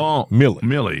mean Millie? Oh,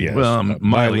 Millie. Yes. Well,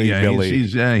 Miley,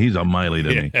 he's a Miley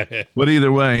to me. But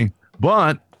either way,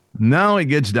 now it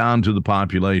gets down to the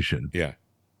population. Yeah.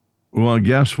 Well,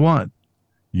 guess what?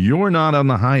 You're not on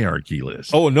the hierarchy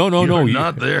list. Oh, no. You're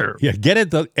not there. Yeah, get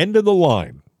at the end of the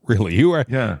line. Really, you are.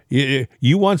 Yeah.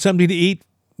 You want something to eat?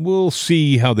 We'll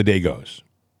see how the day goes.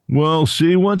 We'll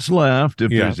see what's left.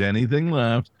 If there's anything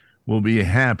left, we'll be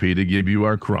happy to give you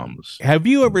our crumbs. Have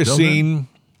you ever seen?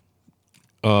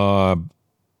 And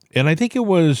I think it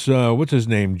was what's his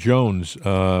name, Jones.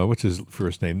 What's his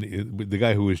first name? The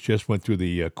guy who just went through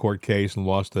the court case and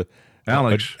lost the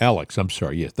Alex. Alex. I'm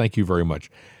sorry. Yes, thank you very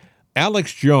much.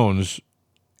 Alex Jones,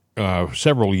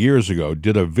 several years ago,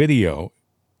 did a video,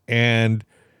 and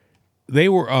they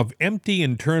were of empty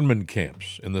internment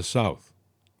camps in the South.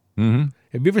 Mm-hmm.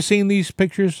 Have you ever seen these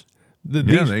pictures?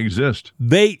 They exist.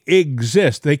 They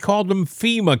exist. They called them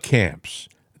FEMA camps.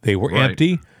 They were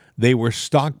empty. They were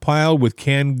stockpiled with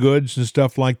canned goods and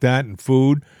stuff like that and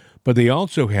food, but they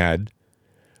also had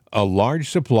a large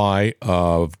supply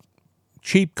of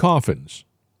cheap coffins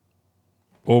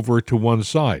over to one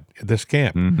side at this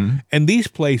camp. Mm-hmm. And these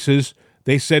places,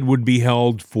 they said, would be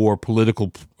held for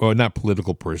not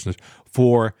political prisoners,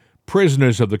 for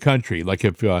prisoners of the country. Like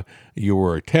if you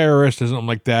were a terrorist or something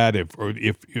like that,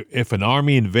 if an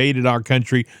army invaded our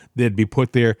country, they'd be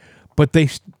put there. But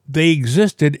they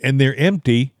existed, and they're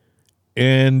empty,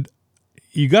 and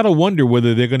you got to wonder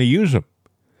whether they're going to use them.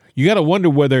 You got to wonder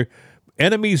whether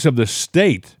enemies of the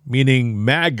state, meaning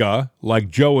MAGA, like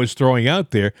Joe is throwing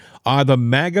out there, are the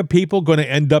MAGA people going to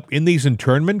end up in these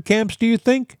internment camps, do you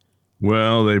think?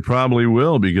 Well, they probably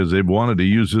will, because they've wanted to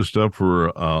use this stuff for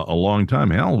a long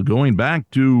time. Hell, going back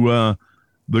to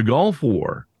the Gulf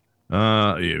War,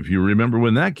 if you remember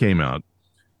when that came out,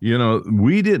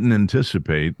 we didn't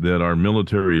anticipate that our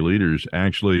military leaders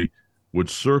actually would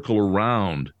circle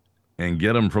around and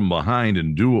get them from behind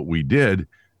and do what we did.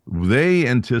 They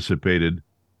anticipated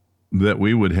that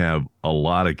we would have a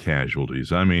lot of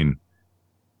casualties. I mean,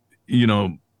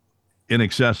 in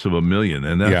excess of 1 million.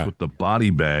 And that's what the body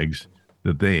bags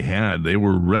that they had. They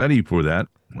were ready for that.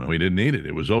 Well, we didn't need it.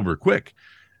 It was over quick.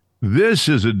 This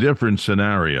is a different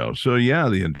scenario. So,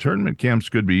 the internment camps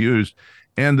could be used,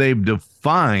 and they've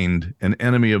defined an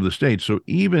enemy of the state. So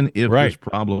even if this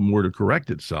problem were to correct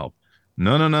itself,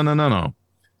 no.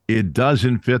 It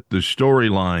doesn't fit the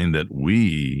storyline that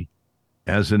we,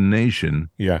 as a nation,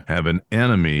 have an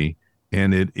enemy,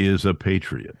 and it is a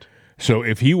patriot. So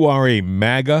if you are a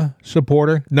MAGA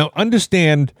supporter, now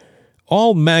understand,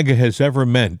 all MAGA has ever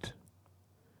meant,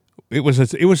 it was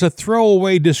a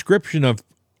throwaway description of,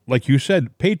 like you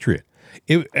said, patriot.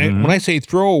 And when I say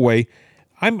throwaway,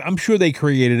 I'm sure they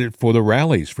created it for the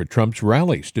rallies, for Trump's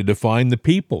rallies, to define the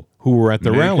people who were at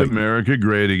the rally. Make America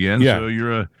great again. Yeah. So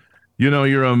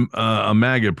you're a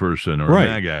MAGA person, or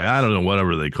MAGA. I don't know,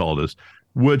 whatever they call this.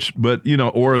 but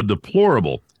or a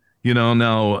deplorable.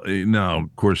 Now,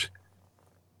 of course,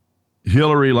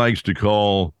 Hillary likes to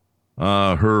call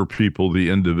her people the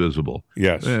indivisible.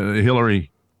 Yes.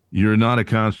 Hillary, you're not a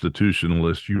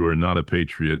constitutionalist. You are not a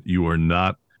patriot. You're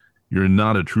not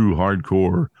a true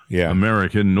hardcore Yeah.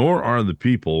 American, nor are the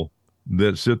people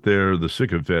that sit there, the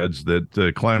sycophants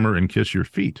that clamor and kiss your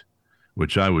feet,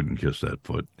 which I wouldn't kiss that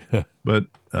foot. But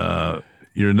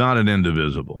you're not an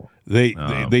indivisible.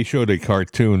 They showed a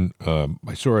cartoon.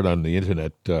 I saw it on the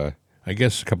internet. I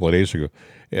guess a couple of days ago.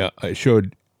 It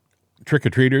showed trick or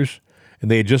treaters,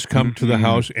 and they had just come to the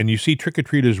house, and you see trick or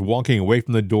treaters walking away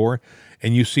from the door,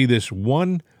 and you see this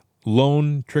one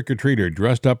lone trick or treater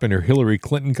dressed up in her Hillary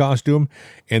Clinton costume,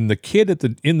 and the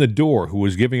kid in the door who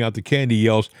was giving out the candy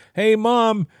yells, "Hey,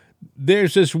 Mom!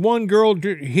 There's this one girl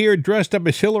here dressed up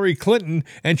as Hillary Clinton,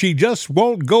 and she just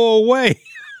won't go away."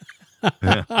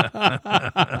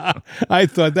 I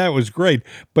thought that was great,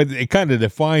 but it kind of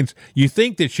defines. You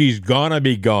think that she's gonna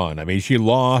be gone. I mean, she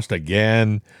lost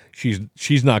again.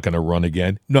 She's not going to run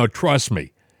again. No, trust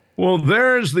me. Well,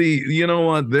 there's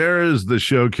there's the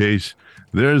showcase.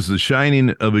 There's the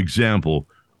shining of example.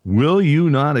 Will you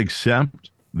not accept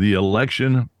the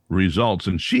election results?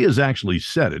 And she has actually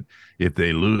said it. If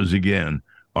they lose again,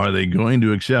 are they going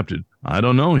to accept it? I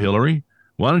don't know, Hillary.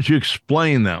 Why don't you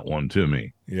explain that one to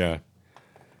me? Yeah.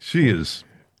 She is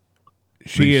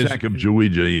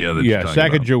Sacagawea. Yeah,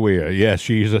 Sacagawea. Yes,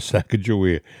 she's a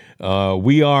Sacagawea.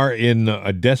 We are in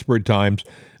desperate times.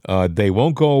 They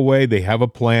won't go away. They have a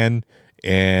plan.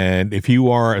 And if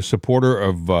you are a supporter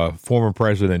of former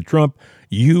President Trump,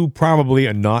 you probably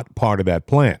are not part of that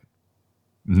plan.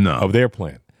 No. Of their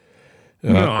plan.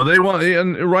 No, they want,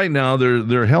 and right now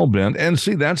they're hell bent. And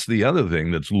see, that's the other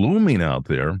thing that's looming out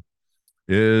there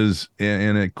is,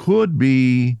 and it could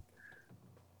be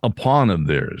a pawn of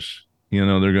theirs. We're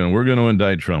going to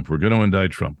indict Trump. We're going to indict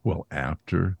Trump. Well,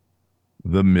 after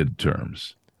the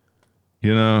midterms,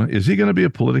 is he going to be a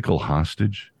political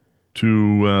hostage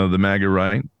to the MAGA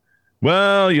right?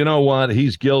 Well, you know what?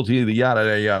 He's guilty, the yada,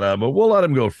 yada, yada, but we'll let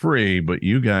him go free. But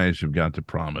you guys have got to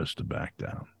promise to back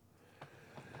down.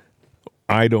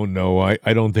 I don't know.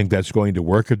 I don't think that's going to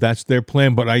work if that's their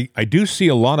plan. But I do see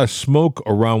a lot of smoke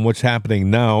around what's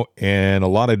happening now and a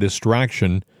lot of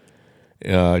distraction.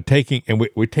 We're taking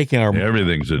our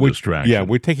everything's a distraction. Yeah,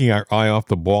 we're taking our eye off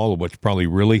the ball of what's probably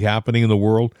really happening in the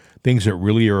world. Things that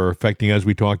really are affecting, as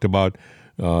we talked about,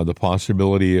 the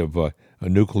possibility of a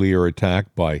nuclear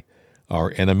attack by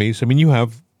our enemies. I mean, you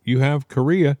have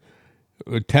Korea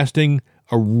testing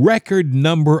a record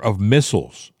number of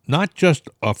missiles, not just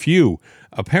a few.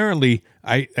 Apparently,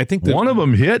 I think that one of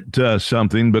them hit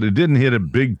something, but it didn't hit a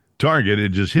big target.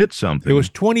 It just hit something. It was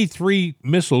 23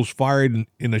 missiles fired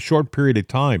in a short period of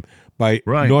time by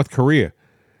North Korea.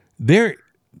 They're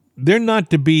not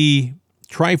to be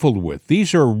trifled with.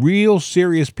 These are real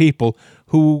serious people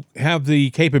who have the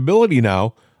capability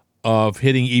now of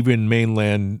hitting even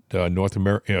mainland North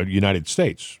America, United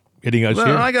States, hitting us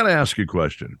here. I got to ask you a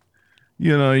question.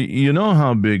 You know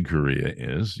how big Korea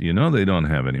is. They don't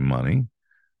have any money.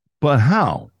 But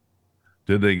how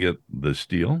did they get the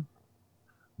steel,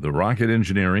 the rocket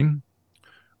engineering,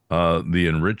 the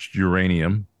enriched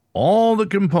uranium, all the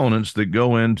components that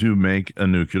go in to make a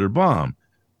nuclear bomb?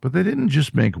 But they didn't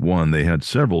just make one. They had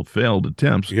several failed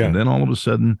attempts, and then all of a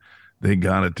sudden they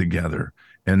got it together.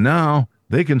 And now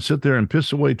they can sit there and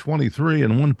piss away 23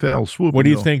 in one fell swoop. What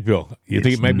do you think, Bill? You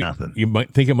think it might nothing. You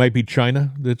might think it might be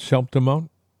China that's helped them out?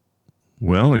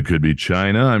 Well, it could be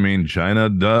China. I mean, China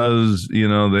does,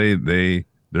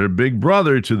 they're big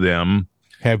brother to them.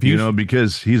 Have you,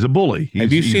 because he's a bully.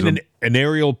 Have you seen an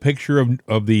aerial picture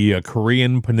of the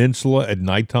Korean peninsula at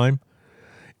nighttime?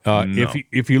 No.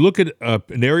 If you look at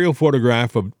an aerial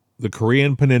photograph of the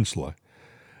Korean peninsula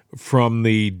from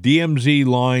the DMZ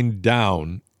line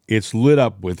down, it's lit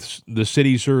up with the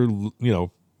cities are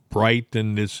bright,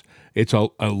 and it's a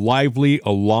lively,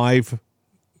 alive,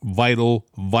 vital,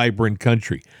 vibrant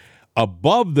country.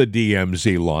 Above the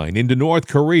DMZ line into North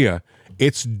Korea,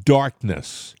 it's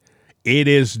darkness. It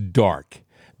is dark.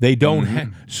 They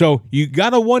don't so you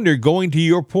got to wonder, going to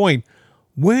your point,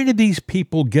 where did these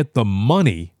people get the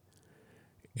money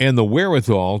and the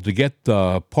wherewithal to get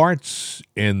the parts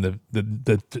and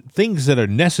the things that are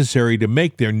necessary to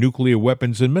make their nuclear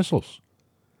weapons and missiles?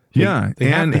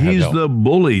 And he's the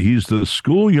bully. He's the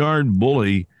schoolyard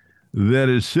bully that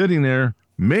is sitting there.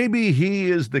 Maybe he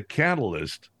is the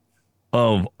catalyst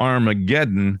of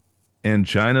Armageddon, and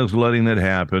China's letting it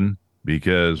happen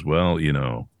because,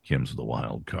 Kim's the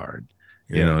wild card.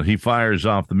 Yeah. He fires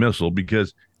off the missile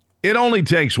because it only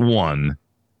takes one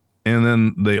and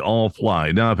then they all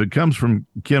fly. Now, if it comes from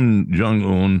Kim Jong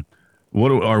Un,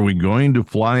 are we going to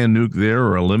fly a nuke there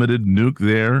or a limited nuke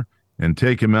there and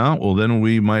take him out? Well, then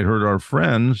we might hurt our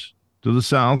friends to the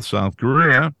south, South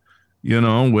Korea.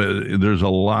 There's a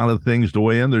lot of things to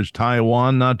weigh in. There's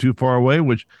Taiwan not too far away,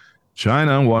 which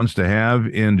China wants to have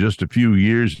in just a few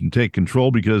years and take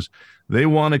control because they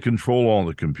want to control all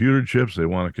the computer chips. They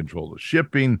want to control the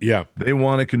shipping. Yeah. They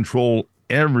want to control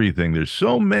everything. There's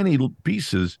so many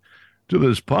pieces to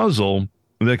this puzzle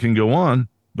that can go on,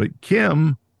 but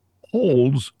Kim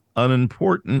holds an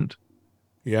important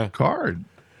card.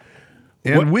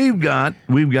 And we've got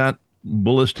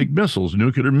ballistic missiles,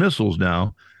 nuclear missiles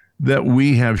now that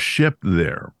we have shipped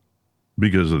there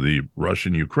because of the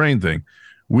Russian-Ukraine thing.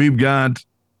 We've got,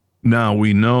 now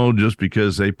we know just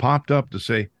because they popped up to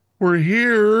say, we're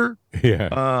here,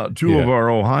 two of our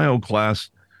Ohio-class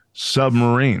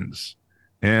submarines.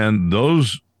 And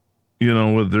those,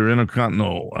 with their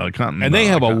intercontinental, and they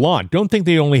have a lot. Don't think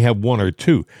they only have one or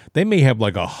two. They may have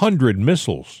like 100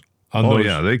 missiles on those. Oh,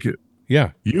 yeah, they could.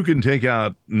 Yeah. You can take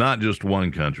out not just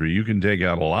one country. You can take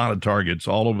out a lot of targets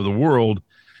all over the world.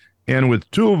 And with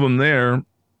two of them there,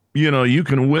 you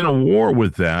can win a war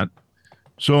with that.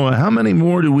 So how many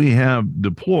more do we have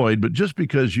deployed? But just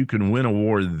because you can win a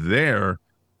war there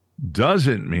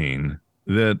doesn't mean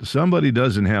that somebody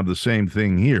doesn't have the same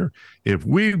thing here. If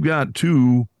we've got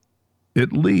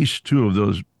at least two of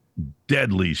those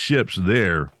deadly ships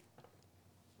there,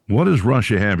 what does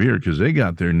Russia have here? Because they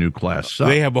got their new class sub.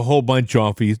 They have a whole bunch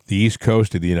off the east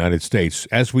coast of the United States.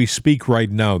 As we speak right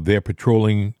now, they're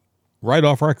patrolling right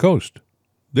off our coast.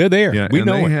 They're there. Yeah, we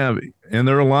know and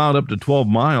they're allowed up to 12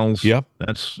 miles. Yep.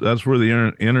 That's where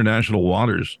the international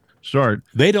waters start.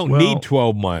 They don't need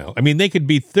 12 miles. I mean, they could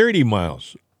be 30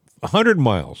 miles, 100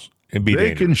 miles, and be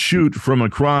dangerous. They can shoot from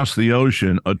across the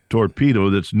ocean a torpedo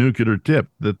that's nuclear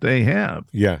tipped that they have.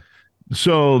 Yeah.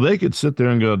 So they could sit there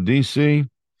and go, DC,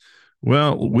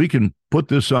 well, we can put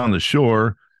this on the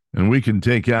shore and we can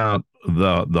take out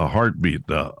the heartbeat,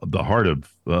 the heart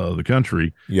of the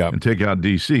country, and take out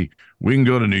DC. We can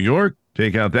go to New York,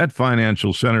 take out that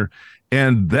financial center,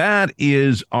 and that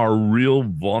is our real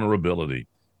vulnerability.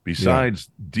 Besides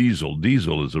diesel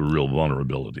is a real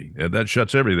vulnerability. That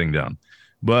shuts everything down.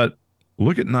 But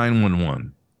look at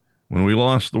 911. When we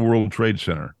lost the World Trade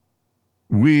Center,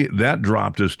 that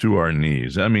dropped us to our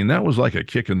knees. I mean, that was like a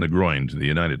kick in the groin to the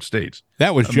United States.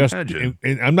 That was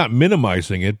and I'm not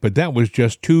minimizing it, but that was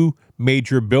just two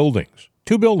major buildings.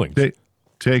 Two buildings.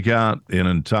 Take out an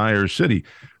entire city.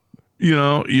 You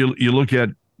look at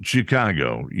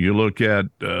Chicago, you look at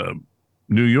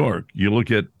New York, you look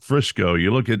at Frisco,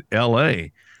 you look at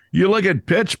L.A., you look at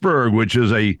Pittsburgh, which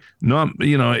is it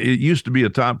used to be a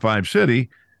top 5 city.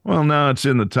 Well, now it's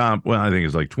in the top, I think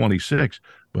it's like 26.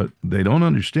 But they don't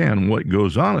understand what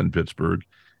goes on in Pittsburgh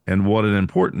and what an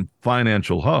important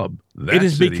financial hub that it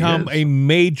has become a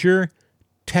major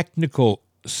technical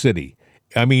city.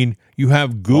 I mean, you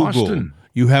have Google, Boston.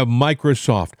 You have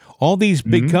Microsoft. All these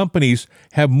big companies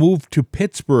have moved to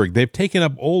Pittsburgh. They've taken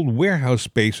up old warehouse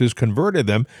spaces, converted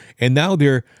them, and now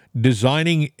they're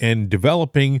designing and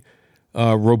developing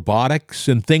robotics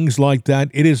and things like that.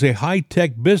 It is a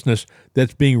high-tech business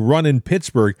that's being run in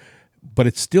Pittsburgh, but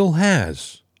it still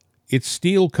has its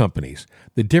steel companies.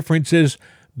 The difference is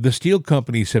the steel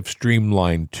companies have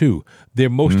streamlined too.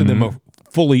 Most of them are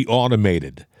fully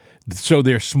automated. So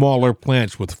they're smaller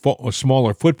plants with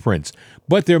smaller footprints,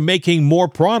 but they're making more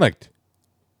product,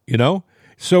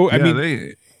 So,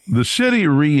 the city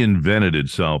reinvented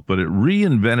itself, but it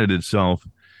reinvented itself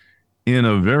in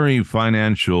a very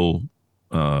financial,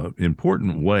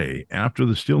 important way after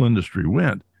the steel industry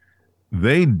went.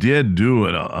 They did do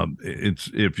it.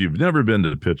 If you've never been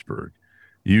to Pittsburgh,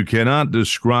 you cannot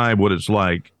describe what it's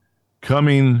like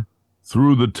coming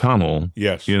through the tunnel,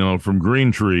 from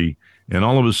Green Tree, and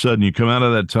all of a sudden you come out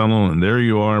of that tunnel and there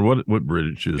you are. What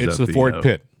bridge is that? It's the Fort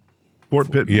Pitt. Fort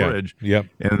Pitt Bridge. Yep.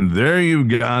 And there you've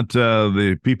got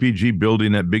the PPG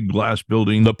building, that big glass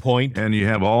building. The Point. And you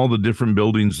have all the different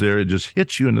buildings there. It just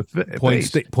hits you in the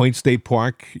face. Point State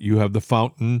Park. You have the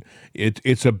fountain.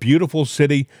 It's a beautiful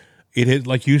city. It has,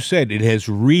 like you said, it has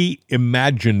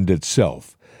reimagined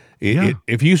itself.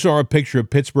 If you saw a picture of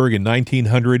Pittsburgh in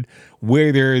 1900,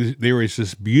 where there is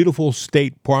this beautiful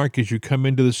state park as you come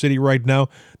into the city right now,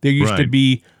 there used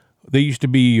to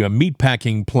be meat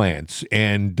packing plants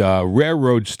and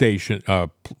railroad station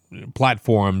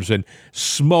platforms and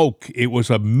smoke. It was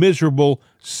a miserable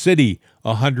city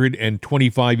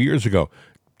 125 years ago.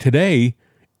 Today,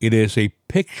 it is a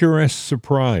picturesque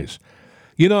surprise.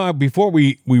 Before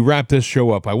we wrap this show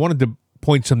up, I wanted to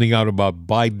point something out about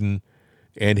Biden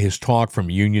and his talk from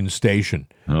Union Station.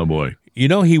 Oh, boy. You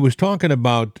know, he was talking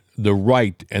about the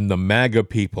right and the MAGA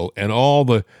people and all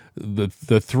the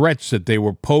threats that they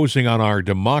were posing on our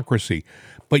democracy.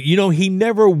 But, you know, he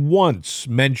never once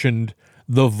mentioned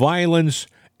the violence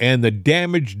and the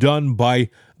damage done by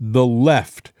the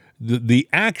left, the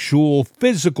actual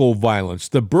physical violence,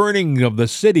 the burning of the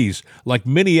cities like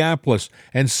Minneapolis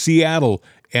and Seattle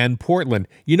and Portland.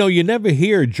 You know, you never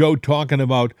hear Joe talking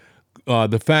about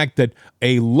the fact that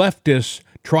a leftist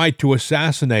tried to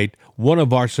assassinate one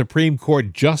of our Supreme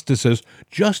Court justices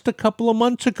just a couple of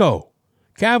months ago.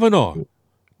 Kavanaugh.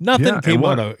 Nothing came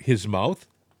out of his mouth.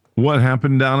 What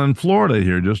happened down in Florida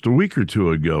here just a week or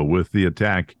two ago with the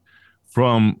attack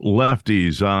from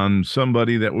lefties on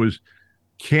somebody that was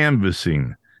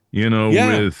canvassing,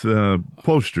 with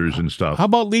posters and stuff. How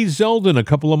about Lee Zeldin a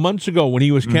couple of months ago when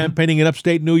he was campaigning in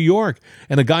upstate New York,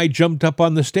 and a guy jumped up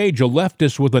on the stage, a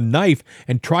leftist with a knife,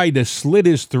 and tried to slit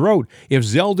his throat. If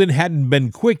Zeldin hadn't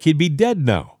been quick, he'd be dead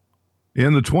now.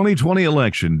 In the 2020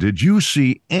 election, did you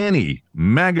see any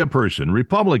MAGA person,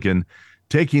 Republican,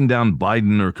 taking down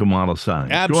Biden or Kamala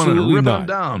signs? Absolutely going and ripping not. them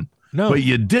down. No. But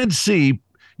you did see,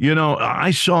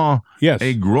 I saw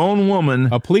a grown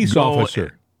woman, a police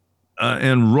officer,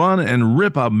 and run and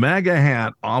rip a MAGA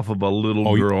hat off of a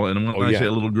little girl. And when I say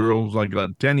a little girl, it was like a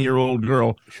 10-year-old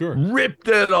girl. Sure. Ripped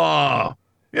it off.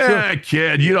 Yeah,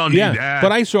 kid, you don't need that.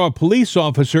 But I saw a police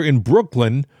officer in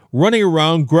Brooklyn running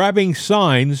around grabbing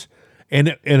signs,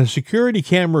 and a security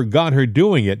camera got her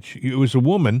doing it. It was a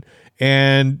woman,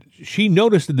 and she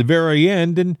noticed at the very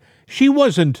end, and she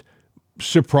wasn't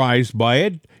surprised by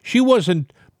it. She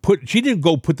didn't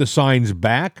go put the signs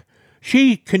back.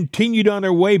 She continued on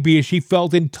her way because she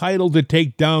felt entitled to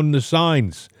take down the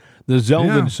signs, the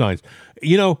Zeldin signs.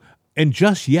 And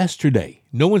just yesterday,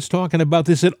 no one's talking about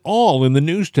this at all in the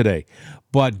news today,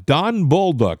 but Don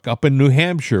Bolduc up in New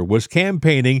Hampshire was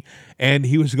campaigning, and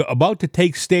he was about to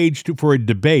take stage for a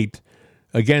debate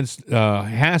against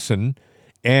Hassan,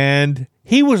 and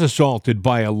he was assaulted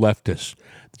by a leftist.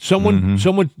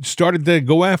 Someone started to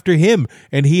go after him,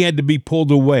 and he had to be pulled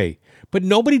away. But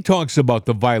nobody talks about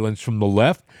the violence from the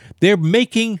left. They're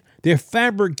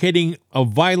fabricating a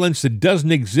violence that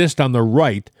doesn't exist on the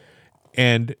right,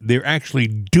 and they're actually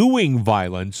doing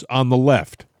violence on the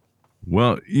left.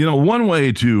 Well, one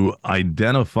way to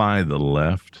identify the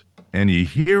left, and you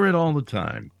hear it all the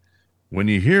time, when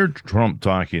you hear Trump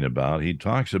he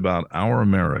talks about our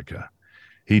America.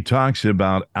 He talks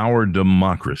about our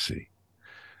democracy.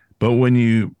 But when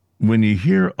you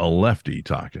hear a lefty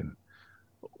talking,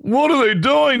 what are they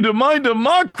doing to my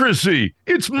democracy?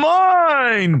 It's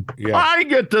mine. Yeah. I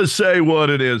get to say what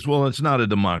it is. Well, it's not a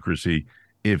democracy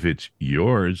if it's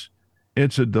yours.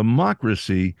 It's a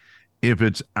democracy if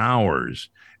it's ours.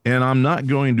 And I'm not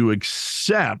going to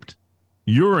accept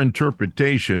your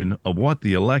interpretation of what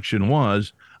the election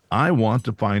was. I want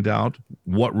to find out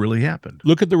what really happened.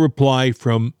 Look at the reply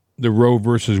from the Roe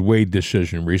versus Wade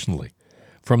decision recently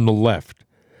from the left.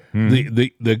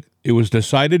 It was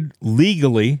decided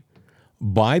legally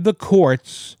by the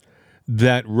courts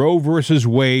that Roe versus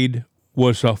Wade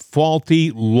was a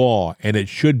faulty law and it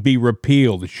should be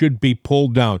repealed. It should be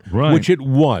pulled down, which it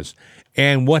was.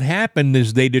 And what happened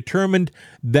is they determined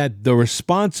that the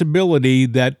responsibility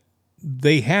that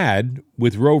they had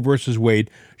with Roe versus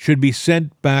Wade should be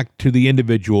sent back to the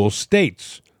individual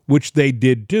states, which they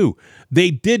did do. They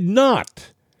did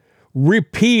not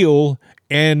repeal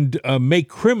and make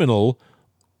criminal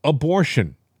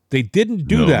abortion. They didn't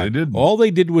do that. They didn't. All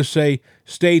they did was say,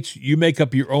 states, you make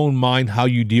up your own mind how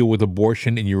you deal with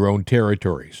abortion in your own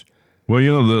territories. Well,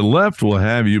 the left will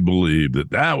have you believe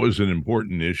that was an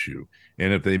important issue.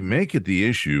 And if they make it the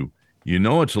issue,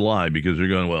 it's a lie, because they're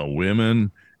going, well,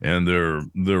 women and their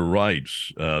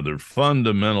rights, their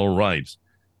fundamental rights.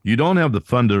 You don't have the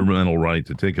fundamental right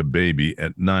to take a baby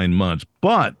at 9 months,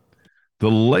 but the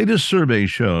latest survey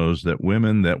shows that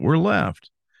women that were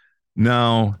left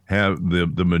now have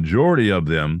the majority of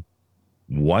them,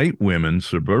 white women,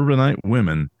 suburbanite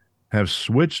women, have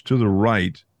switched to the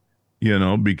right,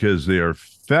 because they are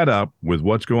fed up with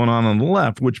what's going on the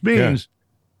left, which means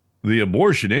the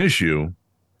abortion issue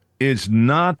is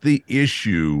not the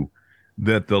issue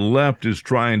that the left is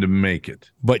trying to make it.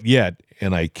 But yet,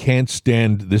 and I can't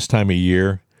stand this time of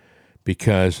year,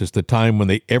 because it's the time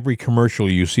when every commercial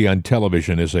you see on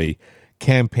television is a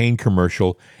campaign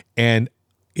commercial. And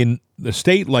in a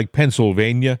state like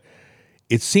Pennsylvania,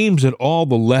 it seems that all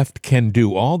the left can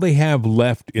do, all they have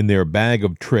left in their bag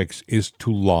of tricks is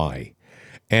to lie.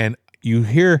 And you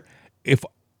hear, if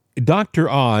Dr.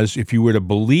 Oz, if you were to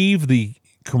believe the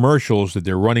commercials that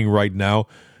they're running right now,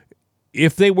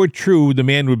 if they were true, the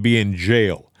man would be in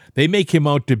jail. They make him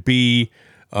out to be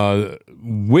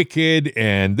wicked,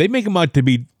 and they make him out to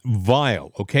be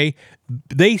vile, okay?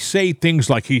 They say things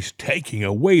like he's taking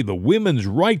away the women's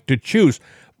right to choose.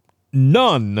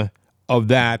 None of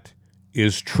that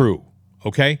is true,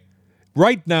 okay?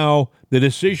 Right now, the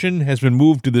decision has been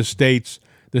moved to the states.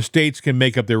 The states can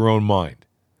make up their own mind.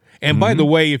 And by the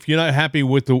way, if you're not happy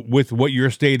with what your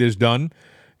state has done,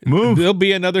 there'll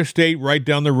be another state right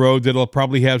down the road that'll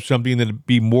probably have something that'll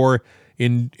be more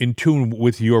in tune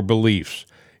with your beliefs.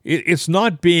 It's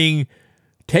not being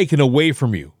taken away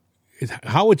from you.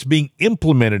 How it's being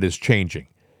implemented is changing.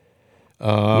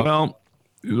 Well,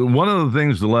 one of the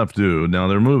things the left do, now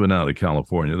they're moving out of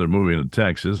California, they're moving to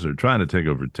Texas, they're trying to take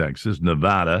over Texas,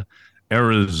 Nevada,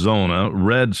 Arizona,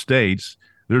 red states.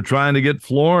 They're trying to get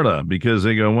Florida because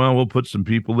they go, well, we'll put some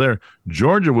people there.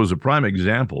 Georgia was a prime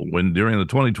example when during the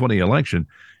 2020 election,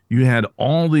 you had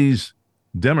all these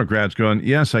Democrats going,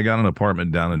 yes, I got an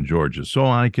apartment down in Georgia, so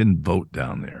I can vote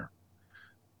down there.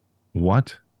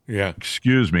 What? Yeah.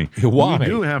 Excuse me. Why?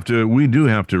 We do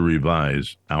have to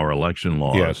revise our election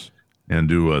laws. Yes. And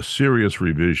do a serious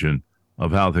revision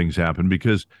of how things happen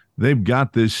because they've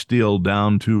got this still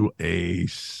down to a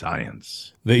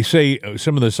science. They say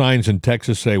some of the signs in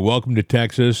Texas say, welcome to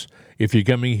Texas. If you're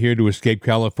coming here to escape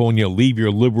California, leave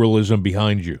your liberalism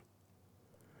behind you.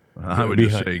 I would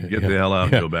just say, get the hell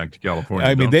out and go back to California.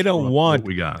 I mean, they don't want,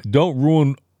 don't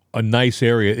ruin a nice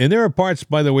area. And there are parts,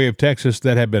 by the way, of Texas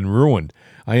that have been ruined.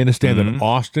 I understand that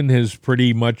Austin is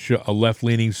pretty much a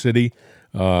left-leaning city.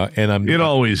 It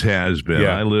always has been.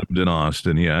 Yeah. I lived in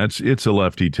Austin. Yeah, it's a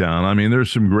lefty town. I mean, there's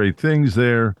some great things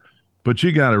there, but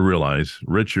you got to realize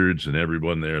Richards and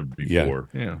everyone there before.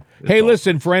 Yeah. Hey,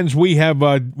 listen, friends, we've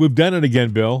done it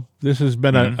again, Bill. This has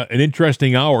been an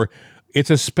interesting hour. It's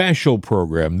a special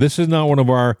program. This is not one of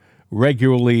our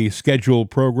regularly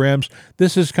scheduled programs.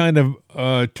 This is kind of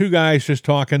two guys just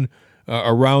talking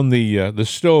around the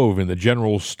stove in the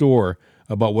general store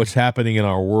about what's happening in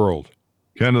our world.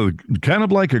 Kind of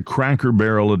like a Cracker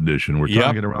Barrel edition. We're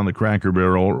talking around the Cracker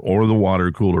Barrel or the water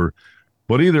cooler.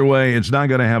 But either way, it's not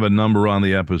going to have a number on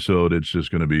the episode. It's just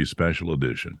going to be special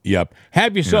edition. Yep.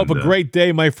 Have yourself a great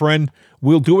day, my friend.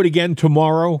 We'll do it again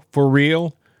tomorrow for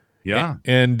real. Yeah.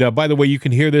 And by the way, you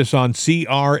can hear this on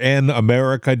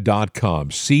crnamerica.com.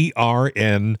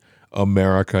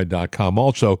 crnamerica.com.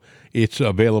 Also, it's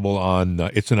available on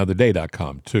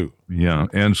it'sanotherday.com, too. Yeah,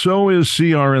 and so is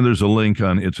CRN. There's a link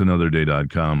on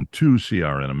it'sanotherday.com to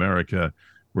CRN America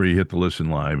where you hit the listen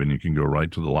live and you can go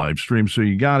right to the live stream. So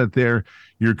you got it there.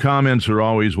 Your comments are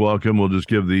always welcome. We'll just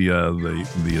give the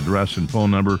address and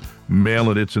phone number. Mail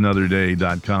at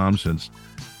it'sanotherday.com since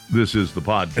this is the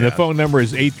podcast. And the phone number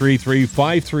is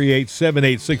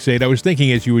 833-538-7868. I was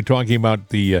thinking as you were talking about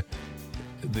the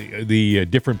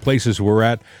different places we're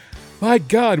at, my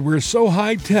God, we're so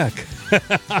high tech.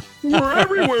 We're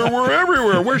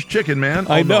everywhere. Where's Chicken Man?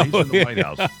 I know. No, he's in the White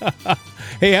House.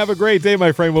 Hey, have a great day,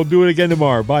 my friend. We'll do it again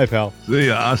tomorrow. Bye, pal. See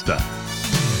ya. Hasta.